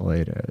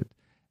isolated,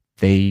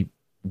 they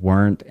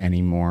weren't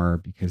anymore,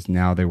 because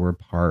now they were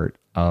part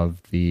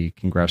of the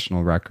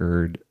congressional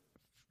record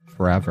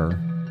forever.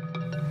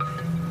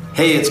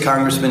 Hey, it's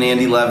Congressman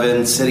Andy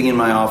Levin sitting in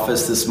my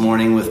office this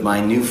morning with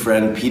my new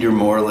friend Peter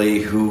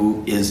Morley,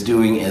 who is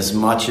doing as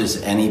much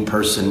as any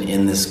person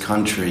in this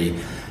country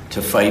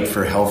to fight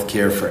for health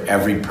care for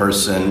every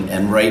person.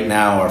 And right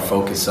now our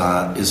focus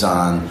is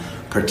on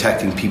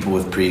protecting people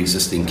with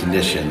pre-existing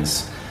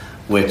conditions,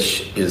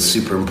 which is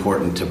super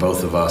important to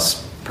both of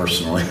us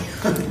personally.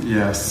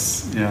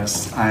 Yes.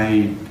 As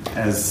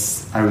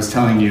I was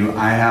telling you,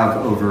 I have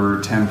over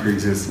 10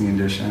 pre-existing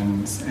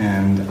conditions,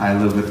 and I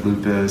live with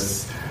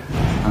lupus.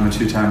 I'm a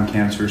 2-time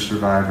cancer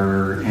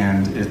survivor,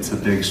 and it's a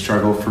big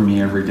struggle for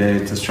me every day.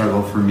 It's a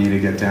struggle for me to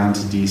get down to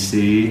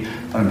DC,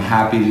 but I'm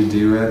happy to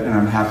do it, and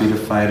I'm happy to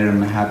fight it.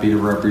 I'm happy to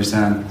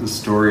represent the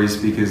stories,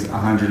 because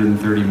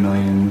 130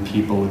 million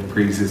people with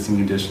pre-existing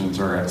conditions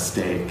are at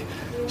stake.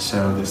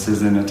 So this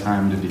isn't a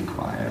time to be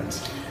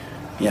quiet.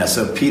 Yeah,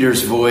 so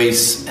Peter's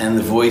voice and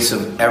the voice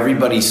of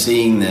everybody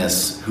seeing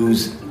this who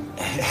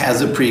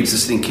has a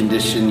pre-existing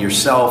condition,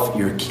 yourself,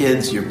 your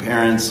kids, your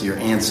parents, your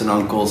aunts and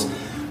uncles,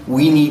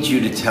 we need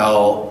you to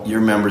tell your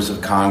members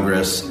of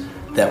Congress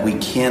that we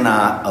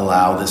cannot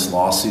allow this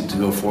lawsuit to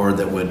go forward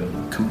that would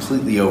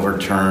completely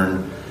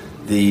overturn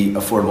the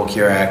Affordable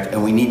Care Act,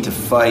 and we need to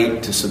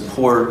fight to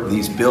support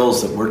these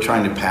bills that we're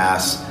trying to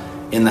pass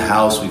in the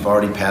House. We've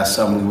already passed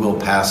some, we will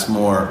pass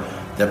more,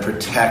 that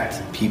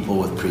protect people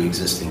with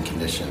pre-existing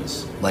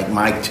conditions, like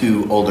my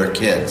 2 older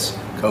kids,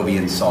 Kobe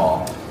and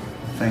Saul.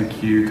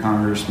 Thank you,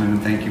 Congressman,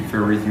 and thank you for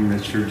everything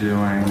that you're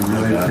doing. We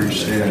really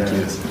appreciate it.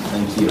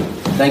 Thank you.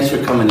 Thanks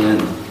for coming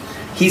in.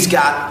 He's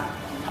got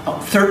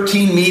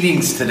 13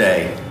 meetings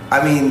today.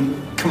 I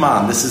mean, come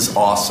on, this is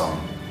awesome.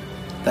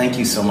 Thank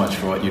you so much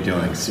for what you're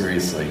doing,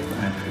 seriously.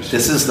 I appreciate it.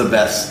 This is the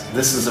best.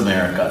 This is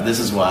America. This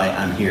is why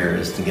I'm here,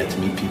 is to get to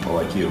meet people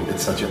like you.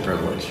 It's such a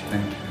privilege.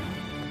 Thank you.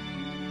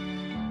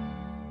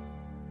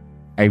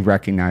 I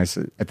recognize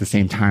that at the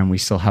same time, we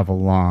still have a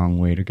long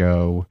way to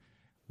go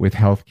with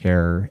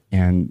healthcare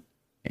and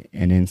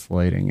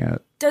insulating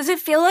it. Does it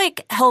feel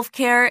like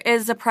healthcare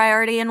is a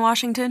priority in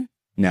Washington?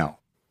 No,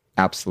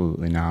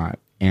 absolutely not.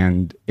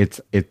 And it's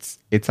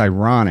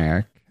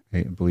ironic,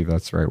 I believe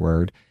that's the right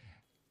word,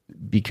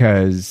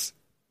 because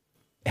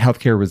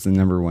healthcare was the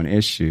number one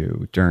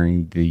issue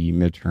during the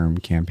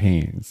midterm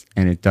campaigns,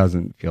 and it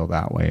doesn't feel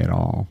that way at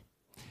all.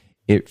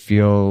 It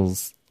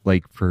feels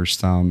like for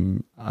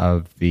some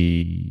of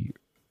the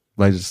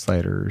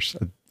legislators,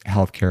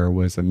 healthcare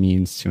was a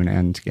means to an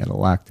end to get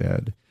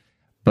elected,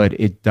 but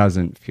it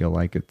doesn't feel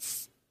like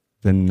it's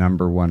the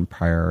number one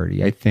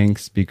priority. I think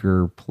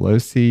Speaker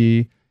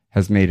Pelosi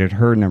has made it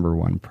her number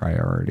one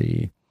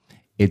priority.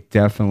 It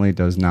definitely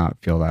does not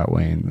feel that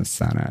way in the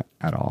Senate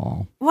at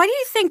all. Why do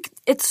you think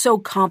it's so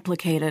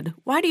complicated?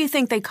 Why do you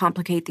think they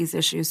complicate these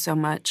issues so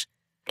much?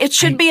 It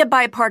should be a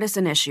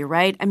bipartisan issue,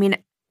 right? I mean,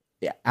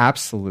 yeah,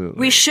 absolutely.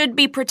 We should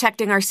be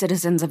protecting our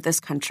citizens of this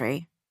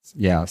country.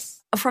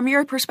 Yes. From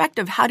your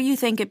perspective, how do you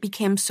think it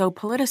became so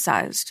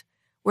politicized,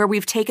 where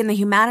we've taken the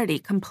humanity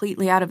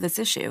completely out of this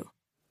issue?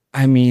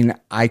 I mean,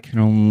 I can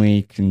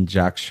only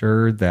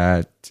conjecture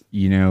that,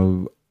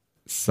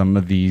 some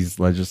of these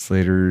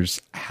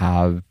legislators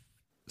have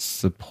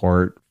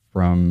support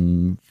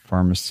from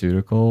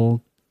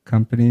pharmaceutical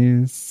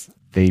companies.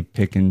 They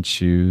pick and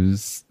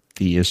choose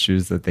the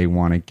issues that they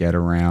want to get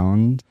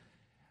around.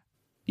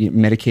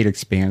 Medicaid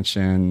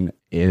expansion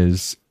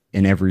is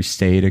in every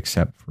state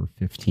except for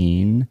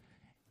 15.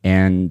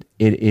 And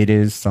it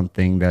is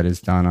something that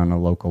is done on a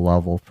local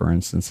level. For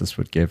instance, this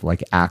would give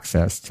like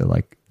access to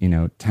like,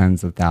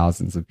 tens of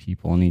thousands of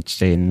people in each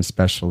state, and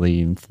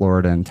especially in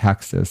Florida and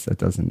Texas that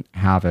doesn't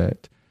have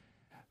it.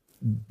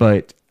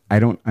 But I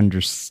don't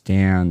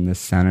understand the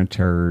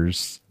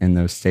senators in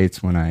those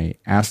states. When I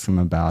ask them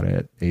about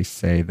it, they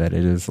say that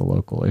it is a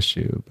local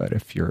issue. But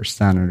if you're a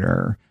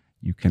senator,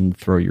 you can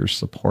throw your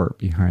support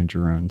behind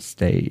your own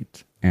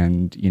state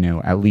and,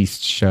 at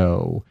least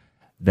show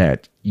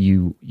that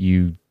you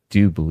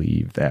do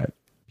believe that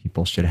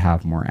people should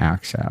have more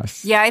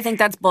access. Yeah, I think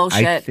that's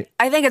bullshit.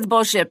 I think it's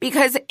bullshit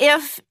because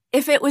if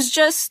it was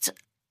just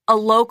a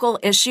local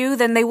issue,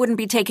 then they wouldn't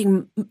be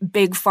taking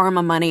big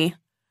pharma money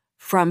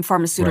from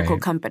pharmaceutical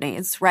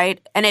companies,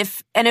 right? And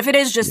if it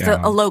is just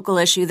a local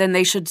issue, then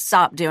they should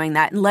stop doing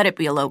that and let it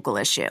be a local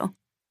issue.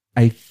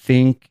 I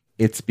think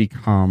it's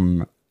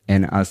become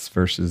an us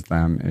versus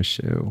them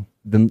issue.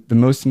 The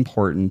most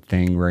important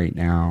thing right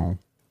now,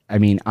 I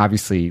mean,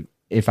 obviously,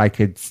 if I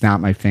could snap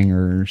my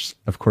fingers,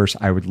 of course,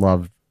 I would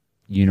love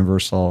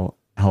universal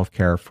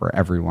healthcare for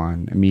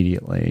everyone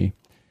immediately.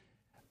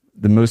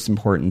 The most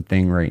important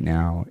thing right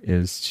now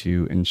is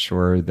to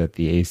ensure that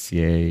the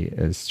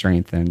ACA is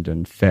strengthened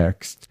and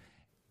fixed.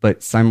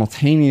 But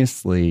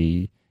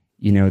simultaneously,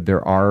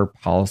 there are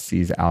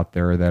policies out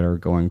there that are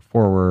going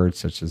forward,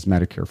 such as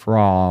Medicare for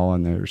All,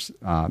 and there's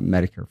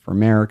Medicare for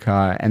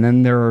America. And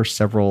then there are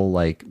several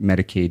like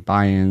Medicaid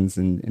buy-ins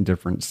in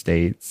different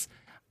states.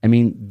 I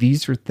mean,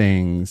 these are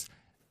things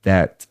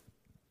that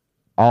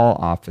all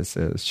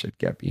offices should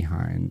get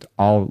behind,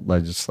 all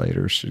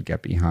legislators should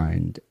get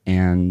behind.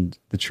 And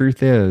the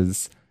truth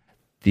is,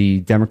 the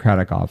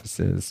Democratic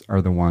offices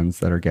are the ones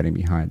that are getting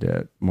behind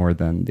it more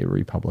than the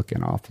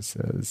Republican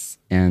offices.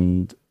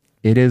 And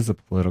it is a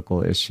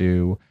political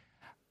issue.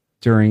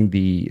 During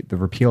the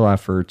repeal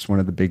efforts, one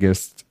of the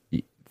biggest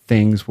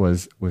things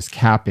was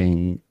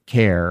capping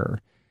care.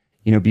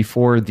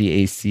 Before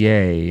the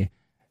ACA,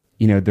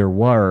 there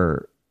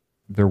were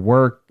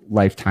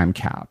lifetime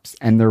caps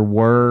and there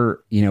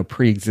were,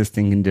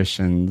 pre-existing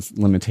conditions,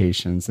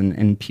 limitations,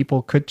 and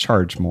people could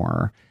charge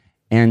more.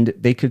 And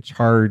they could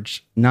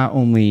charge not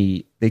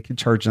only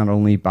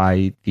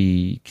by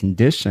the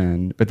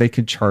condition, but they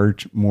could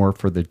charge more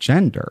for the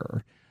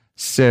gender.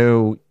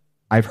 So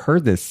I've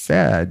heard this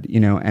said,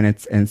 and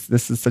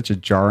this is such a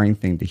jarring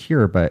thing to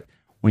hear, but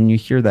when you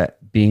hear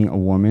that being a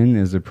woman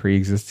is a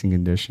pre-existing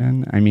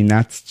condition, I mean,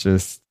 that's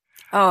just...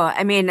 Oh,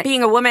 I mean,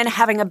 being a woman,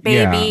 having a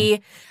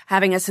baby,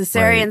 having a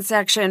cesarean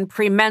section,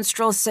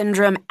 premenstrual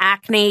syndrome,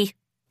 acne.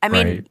 I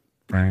mean,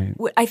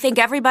 I think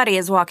everybody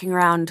is walking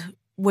around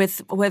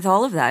with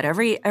all of that,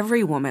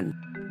 every woman.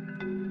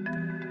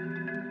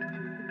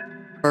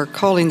 We're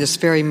calling this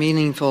very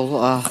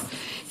meaningful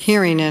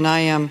hearing, and I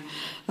am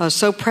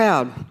so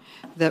proud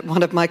that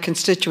one of my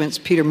constituents,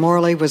 Peter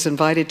Morley, was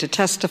invited to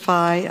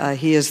testify.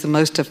 He is the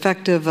most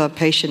effective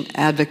patient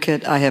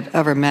advocate I have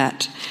ever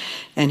met,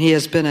 and he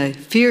has been a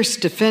fierce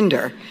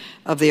defender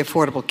of the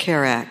Affordable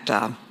Care Act.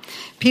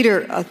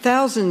 Peter,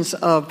 thousands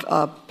of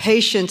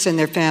patients and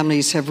their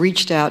families have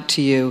reached out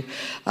to you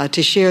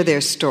to share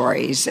their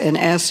stories and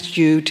asked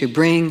you to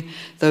bring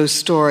those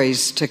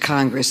stories to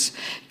Congress.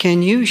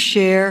 Can you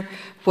share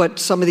what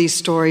some of these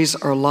stories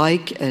are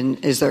like,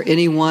 and is there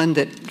any one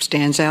that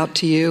stands out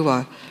to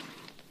you?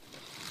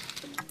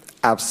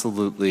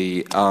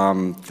 Absolutely.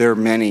 There are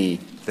many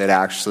that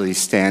actually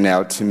stand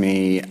out to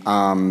me.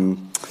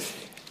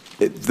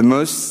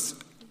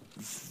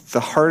 The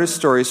hardest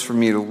stories for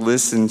me to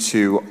listen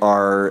to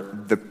are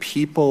the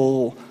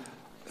people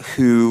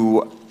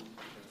who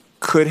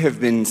could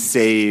have been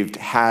saved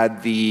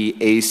had the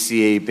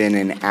ACA been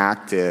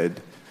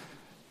enacted,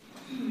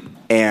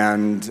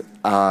 and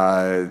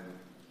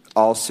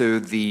also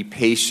the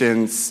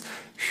patients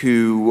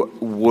who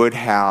would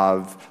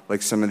have,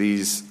 like some of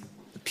these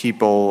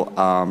people,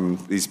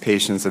 these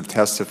patients have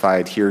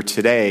testified here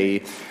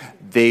today,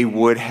 they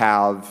would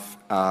have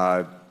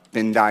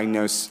been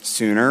diagnosed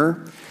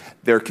sooner.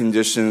 Their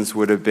conditions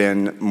would have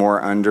been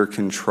more under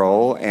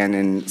control and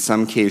in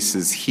some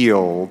cases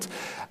healed.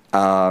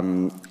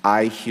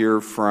 I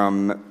hear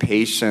from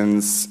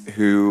patients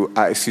who,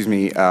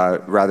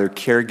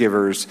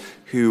 caregivers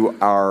who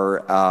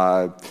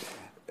are,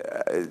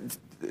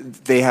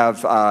 they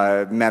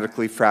have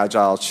medically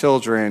fragile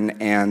children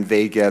and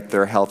they get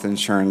their health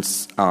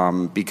insurance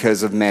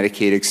because of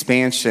Medicaid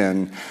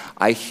expansion.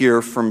 I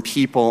hear from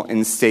people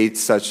in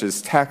states such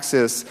as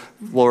Texas,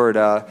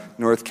 Florida,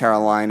 North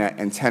Carolina,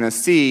 and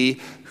Tennessee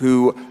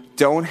who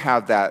don't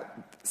have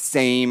that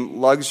same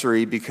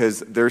luxury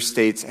because their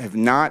states have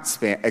not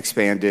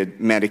expanded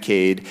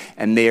Medicaid,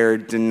 and they are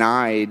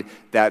denied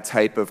that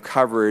type of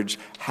coverage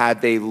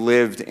had they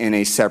lived in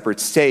a separate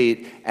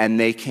state, and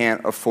they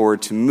can't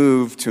afford to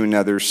move to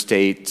another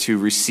state to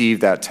receive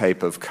that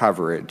type of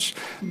coverage.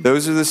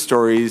 Those are the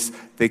stories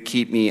that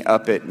keep me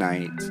up at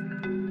night.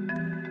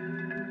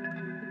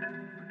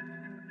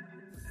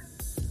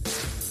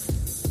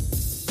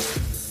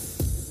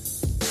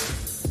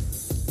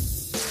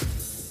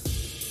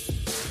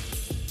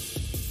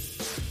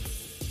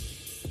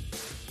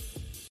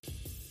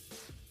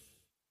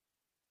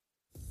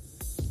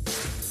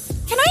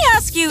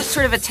 You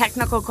sort of a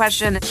technical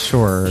question.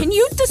 Sure. Can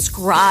you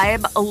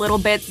describe a little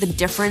bit the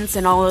difference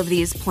in all of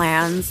these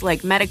plans,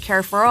 like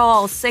Medicare for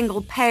All,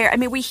 single payer? I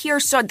mean, we hear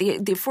the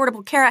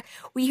Affordable Care Act,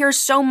 we hear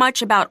so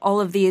much about all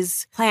of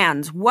these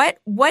plans. What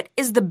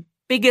is the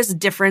biggest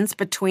difference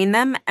between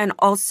them? And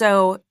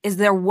also, is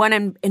there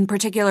one in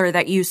particular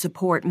that you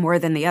support more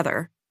than the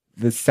other?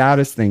 The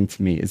saddest thing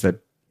to me is that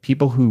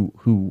people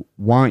who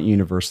want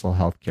universal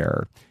health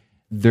care,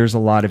 there's a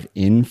lot of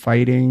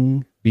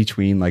infighting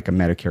between like a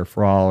Medicare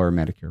for All or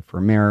Medicare for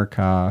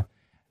America,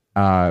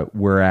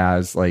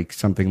 whereas like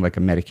something like a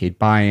Medicaid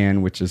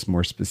buy-in, which is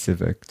more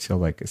specific to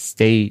like a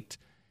state,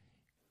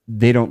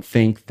 they don't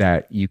think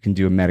that you can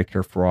do a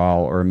Medicare for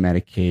All or a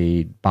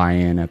Medicaid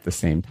buy-in at the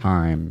same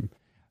time.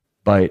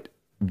 But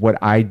what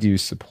I do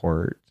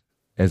support,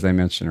 as I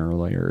mentioned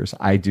earlier, is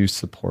I do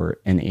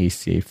support an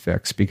ACA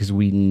fix because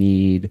we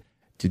need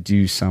to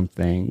do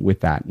something with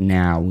that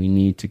now. We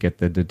need to get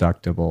the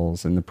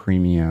deductibles and the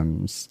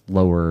premiums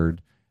lowered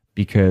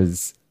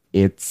because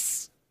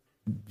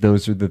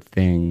those are the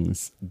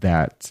things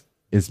that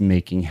is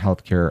making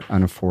healthcare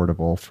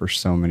unaffordable for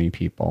so many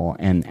people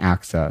and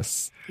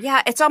access.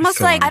 Yeah, it's almost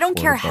so like I don't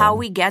care unaffordable. how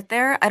we get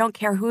there. I don't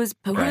care whose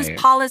Right.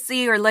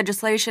 policy or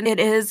legislation it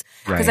is,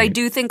 because I Right.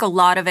 do think a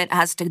lot of it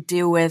has to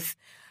do with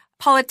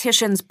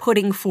politicians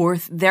putting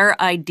forth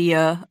their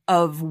idea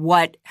of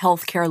what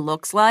healthcare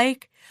looks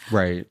like.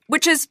 Right.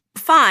 Which is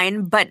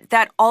fine, but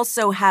that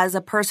also has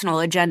a personal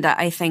agenda,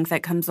 I think,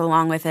 that comes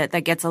along with it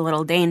that gets a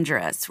little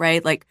dangerous,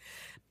 right? Like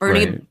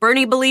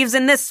Bernie believes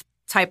in this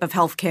type of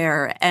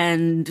healthcare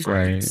and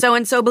Right.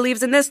 so-and-so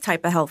believes in this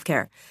type of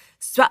healthcare.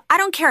 So I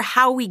don't care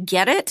how we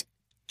get it,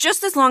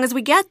 just as long as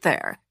we get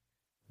there.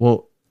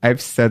 Well,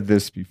 I've said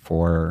this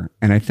before,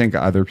 and I think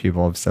other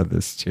people have said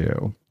this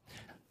too,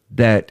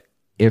 that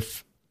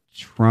if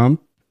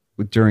Trump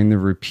during the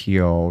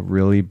repeal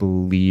really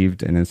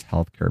believed in his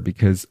healthcare,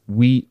 because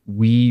we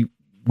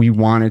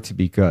want it to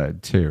be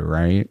good too,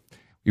 right?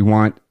 We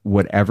want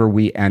whatever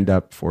we end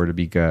up for to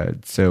be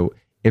good. So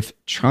if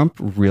Trump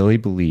really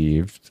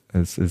believed,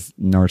 as his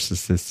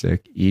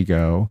narcissistic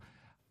ego,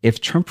 if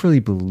Trump really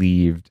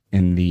believed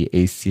in the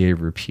ACA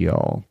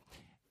repeal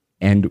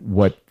and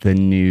what the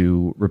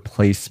new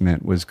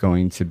replacement was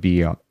going to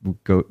be,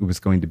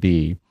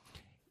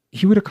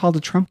 he would have called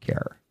it Trump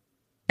Care.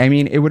 I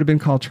mean, it would have been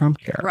called Trump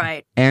Care.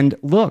 Right. And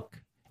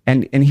look,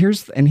 and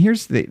here's the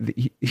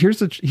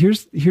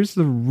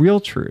real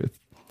truth.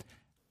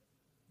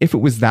 If it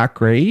was that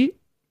great,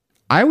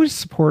 I would have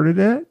supported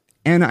it.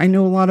 And I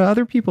know a lot of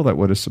other people that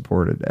would have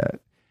supported it.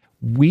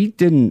 We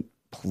didn't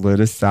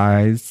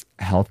politicize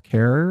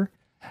healthcare.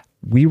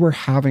 We were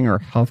having our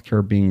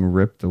healthcare being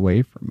ripped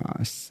away from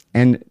us.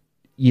 And,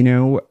 you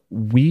know,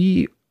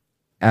 we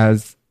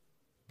as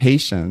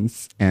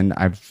patients, and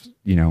I've,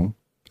 you know,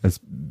 as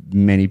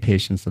many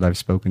patients that I've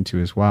spoken to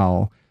as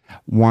well,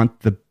 want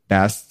the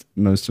best,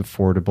 most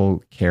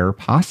affordable care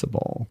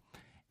possible.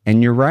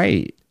 And you're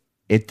right.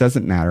 It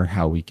doesn't matter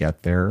how we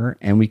get there,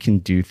 and we can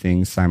do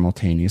things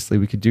simultaneously.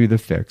 We could do the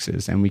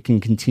fixes and we can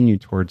continue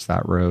towards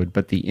that road.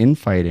 But the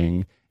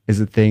infighting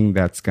is a thing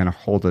that's going to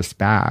hold us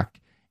back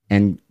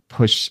and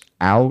push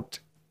out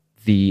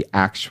the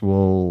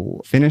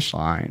actual finish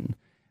line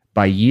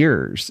by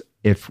years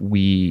if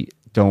we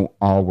don't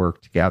all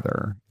work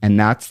together. And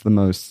that's the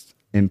most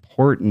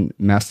important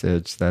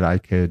message that I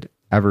could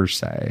ever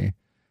say.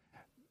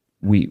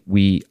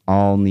 We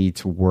all need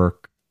to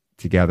work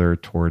together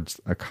towards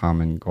a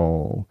common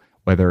goal,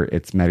 whether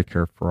it's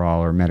Medicare for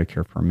All or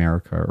Medicare for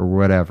America or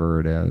whatever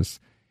it is.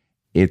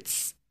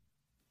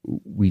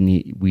 We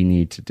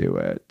need to do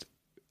it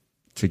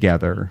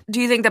together. Do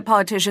you think that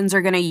politicians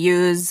are going to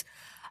use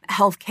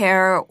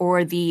healthcare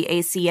or the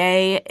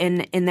ACA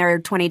in their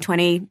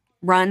 2020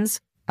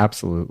 runs?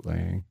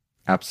 Absolutely.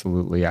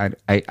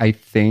 I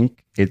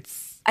think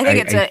it's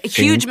a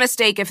huge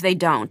mistake if they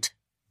don't.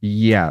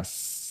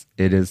 Yes,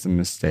 it is a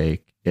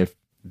mistake if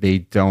they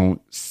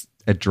don't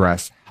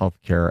address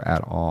healthcare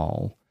at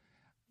all.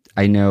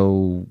 I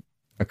know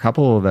a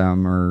couple of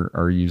them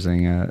are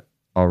using it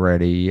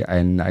already,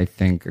 and I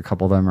think a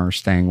couple of them are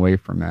staying away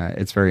from it.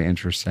 It's very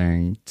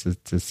interesting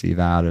to see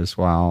that as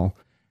well.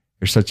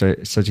 There's such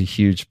a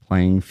huge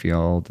playing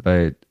field,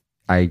 but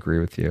I agree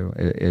with you.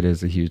 It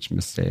is a huge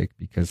mistake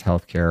because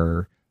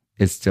healthcare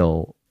is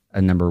still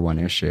a number one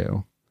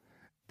issue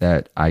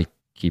that I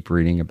keep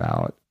reading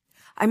about.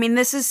 I mean,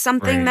 this is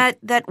something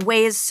that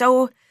weighs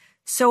so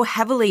so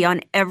heavily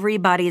on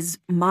everybody's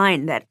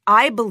mind that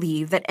I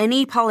believe that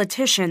any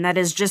politician that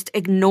is just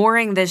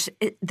ignoring this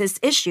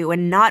issue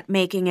and not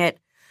making it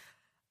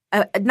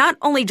not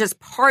only just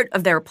part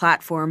of their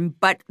platform,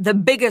 but the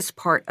biggest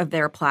part of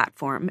their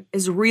platform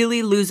is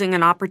really losing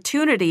an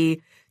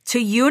opportunity to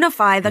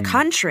unify the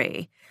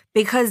country.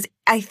 Because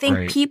I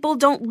think people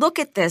don't look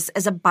at this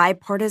as a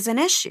bipartisan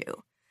issue.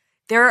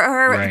 There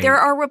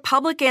are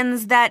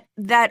Republicans that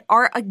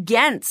are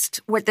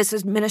against what this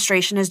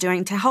administration is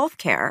doing to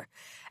healthcare.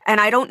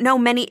 And I don't know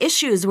many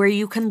issues where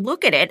you can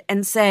look at it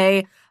and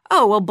say,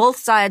 oh, well, both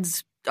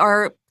sides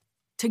are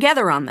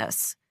together on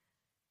this.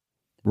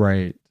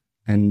 Right.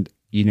 And,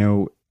 you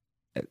know,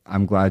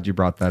 I'm glad you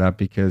brought that up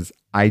because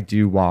I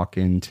do walk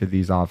into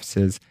these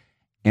offices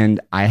and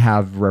I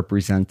have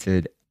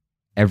represented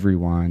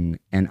everyone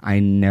and I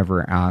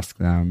never ask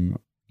them,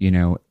 you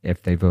know,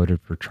 if they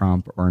voted for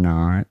Trump or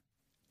not,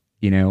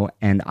 you know,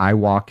 and I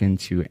walk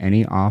into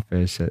any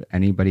office that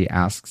anybody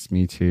asks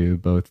me to,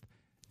 both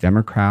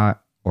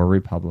Democrat or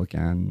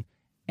Republican,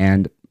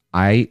 and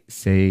I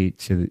say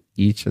to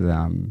each of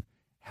them,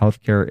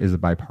 healthcare is a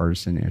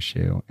bipartisan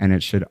issue and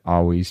it should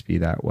always be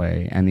that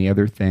way. And the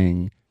other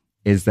thing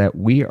is that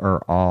we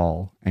are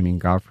all, I mean,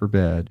 God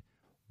forbid,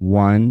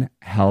 one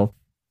health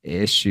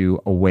issue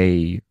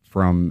away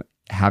from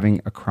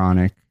having a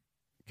chronic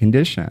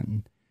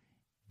condition.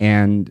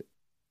 And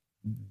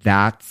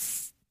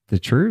that's the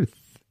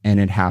truth. And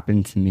it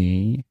happened to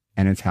me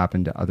and it's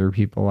happened to other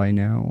people I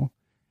know.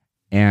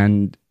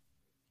 And,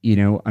 you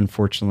know,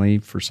 unfortunately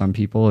for some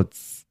people,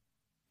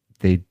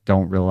 they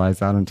don't realize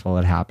that until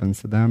it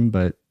happens to them.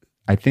 But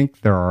I think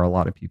there are a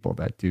lot of people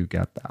that do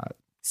get that.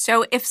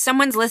 So if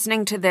someone's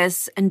listening to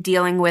this and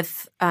dealing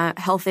with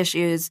health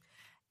issues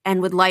and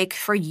would like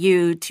for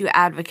you to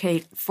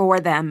advocate for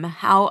them,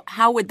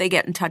 how would they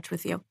get in touch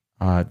with you?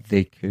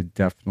 They could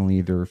definitely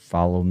either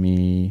follow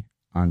me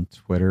on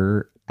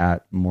Twitter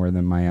at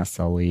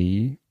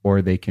MoreThanMySLE,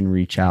 or they can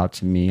reach out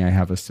to me. I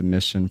have a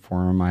submission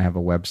form. I have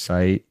a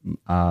website,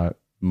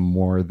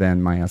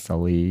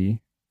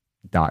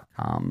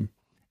 MoreThanMySLE.com,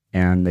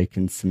 and they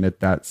can submit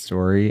that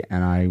story,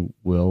 and I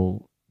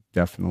will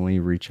definitely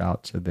reach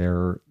out to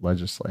their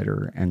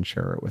legislator and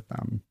share it with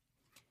them.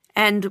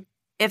 And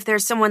if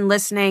there's someone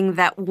listening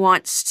that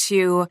wants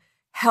to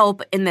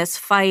help in this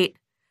fight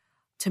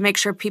to make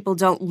sure people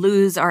don't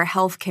lose our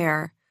health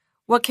care,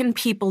 what can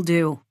people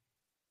do?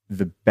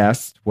 The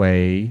best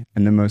way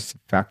and the most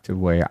effective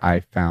way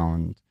I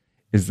found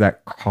is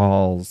that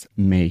calls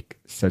make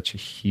such a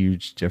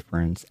huge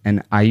difference.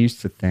 And I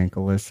used to think,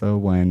 Alyssa,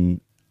 when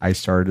I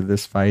started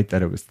this fight,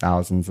 that it was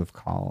thousands of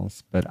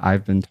calls, but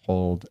I've been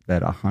told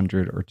that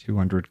 100 or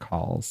 200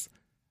 calls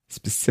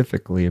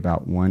specifically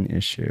about one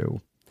issue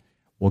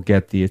will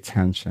get the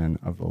attention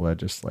of the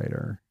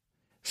legislator.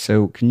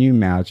 So can you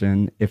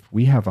imagine if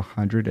we have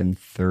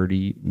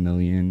 130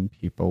 million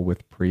people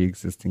with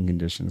pre-existing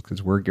conditions,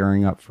 because we're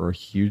gearing up for a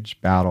huge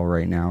battle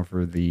right now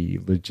for the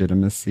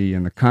legitimacy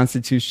and the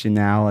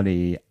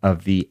constitutionality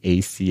of the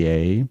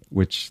ACA,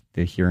 which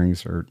the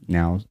hearings are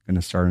now going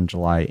to start on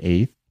July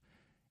 8th.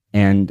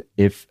 And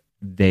if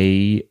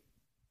they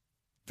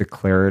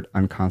declare it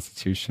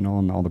unconstitutional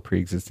and all the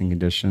pre-existing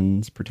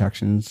conditions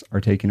protections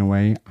are taken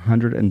away,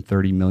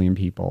 130 million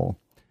people.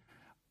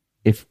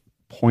 If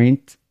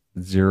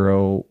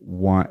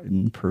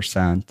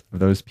 0.01% of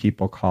those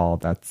people call,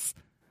 that's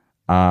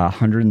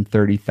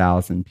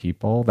 130,000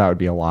 people. That would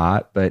be a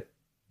lot. But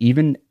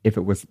even if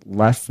it was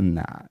less than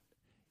that,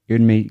 it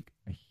would make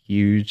a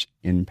huge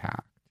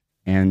impact.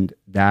 And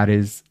that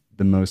is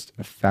the most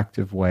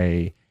effective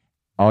way.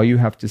 All you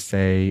have to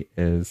say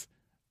is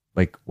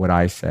like what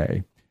I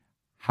say.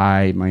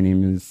 Hi, my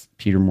name is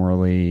Peter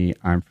Morley.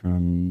 I'm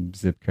from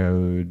zip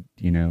code,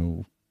 you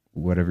know,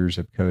 whatever your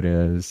zip code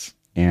is.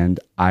 And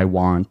I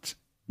want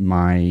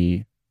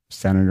my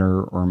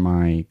senator or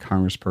my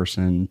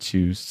congressperson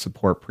to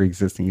support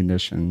pre-existing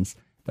conditions.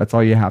 That's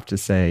all you have to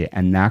say.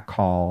 And that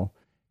call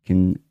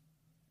can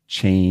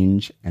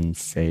change and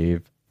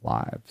save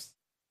lives.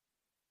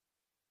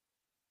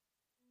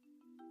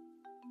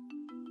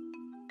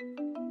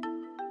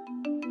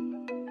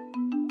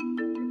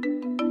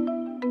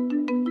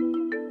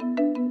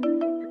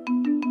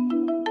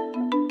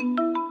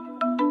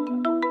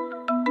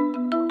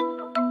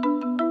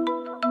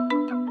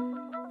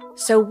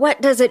 So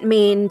what does it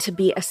mean to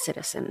be a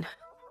citizen?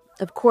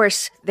 Of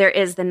course, there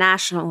is the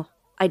national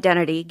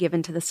identity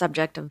given to the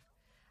subject of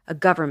a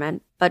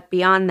government, but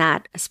beyond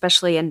that,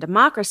 especially in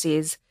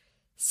democracies,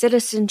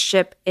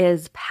 citizenship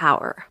is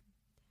power.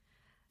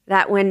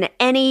 That when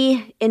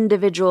any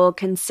individual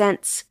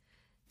consents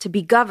to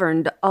be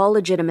governed, all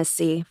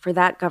legitimacy for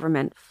that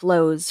government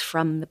flows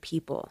from the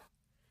people.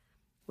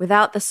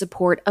 Without the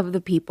support of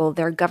the people,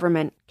 their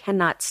government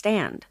cannot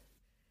stand.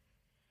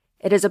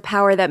 It is a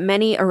power that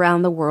many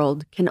around the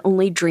world can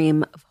only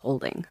dream of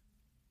holding.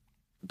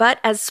 But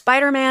as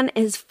Spider-Man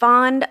is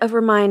fond of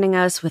reminding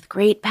us, with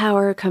great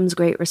power comes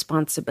great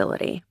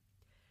responsibility.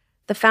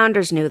 The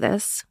founders knew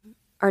this.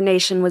 Our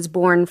nation was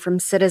born from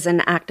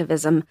citizen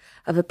activism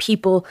of a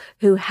people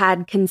who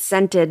had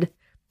consented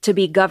to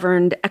be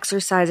governed,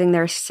 exercising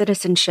their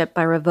citizenship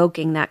by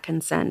revoking that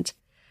consent.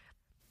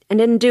 And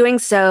in doing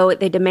so,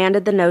 they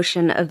demanded the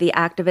notion of the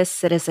activist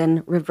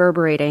citizen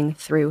reverberating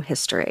through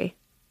history.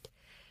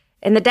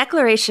 In the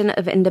Declaration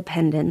of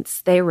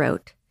Independence, they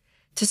wrote,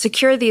 "To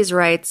secure these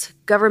rights,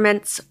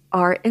 governments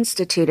are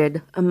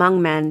instituted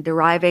among men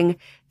deriving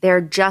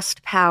their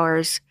just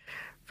powers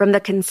from the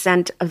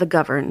consent of the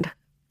governed.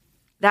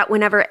 That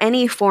whenever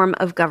any form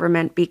of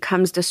government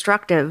becomes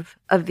destructive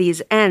of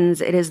these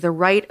ends, it is the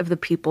right of the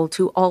people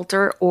to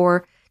alter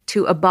or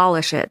to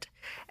abolish it,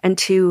 and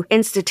to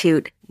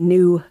institute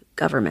new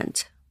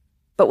government.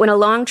 But when a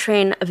long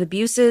train of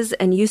abuses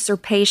and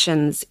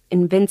usurpations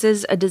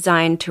evinces a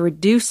design to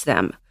reduce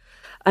them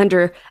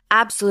under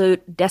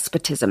absolute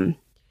despotism,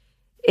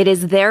 it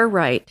is their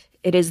right,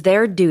 it is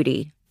their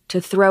duty to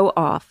throw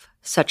off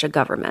such a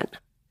government."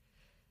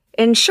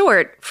 In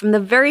short, from the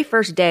very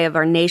first day of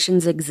our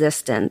nation's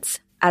existence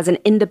as an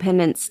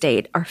independent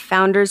state, our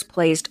founders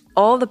placed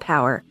all the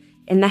power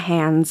in the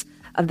hands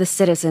of the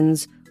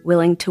citizens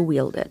willing to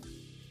wield it.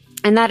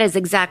 And that is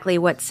exactly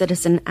what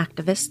citizen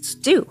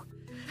activists do.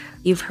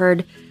 You've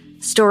heard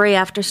story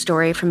after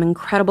story from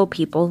incredible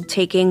people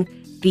taking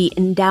the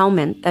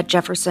endowment that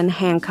Jefferson,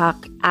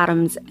 Hancock,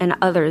 Adams, and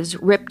others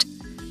ripped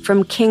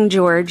from King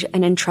George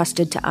and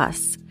entrusted to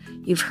us.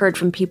 You've heard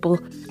from people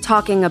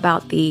talking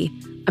about the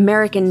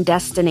American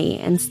destiny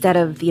instead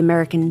of the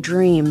American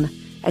dream,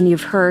 and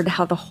you've heard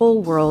how the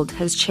whole world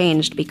has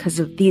changed because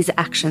of these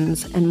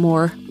actions and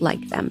more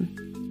like them.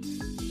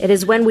 It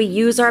is when we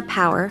use our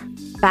power,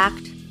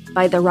 backed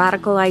by the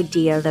radical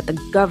idea that the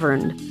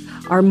governed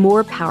are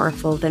more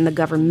powerful than the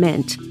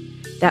government,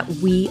 that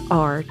we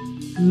are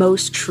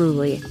most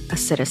truly a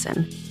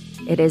citizen.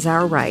 It is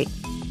our right,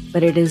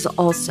 but it is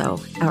also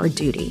our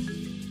duty.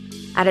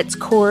 At its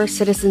core,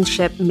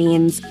 citizenship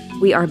means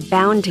we are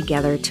bound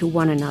together to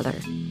one another,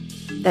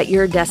 that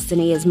your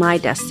destiny is my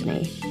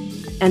destiny,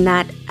 and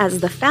that, as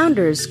the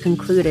founders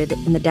concluded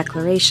in the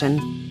Declaration,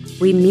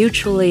 we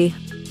mutually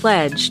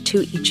pledge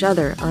to each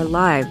other our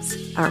lives,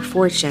 our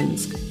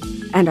fortunes,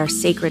 and our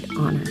sacred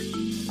honor.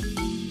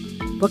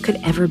 What could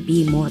ever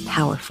be more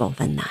powerful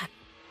than that?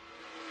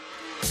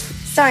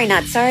 Sorry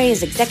Not Sorry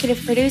is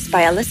executive produced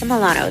by Alyssa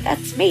Milano.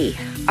 That's me.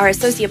 Our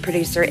associate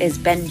producer is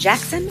Ben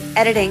Jackson,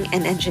 editing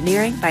and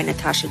engineering by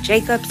Natasha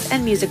Jacobs,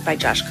 and music by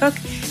Josh Cook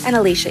and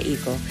Alicia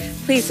Eagle.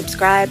 Please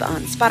subscribe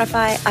on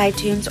Spotify,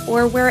 iTunes,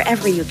 or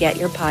wherever you get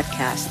your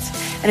podcasts.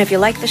 And if you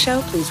like the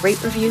show, please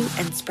rate, review,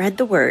 and spread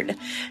the word.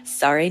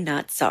 Sorry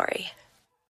Not Sorry.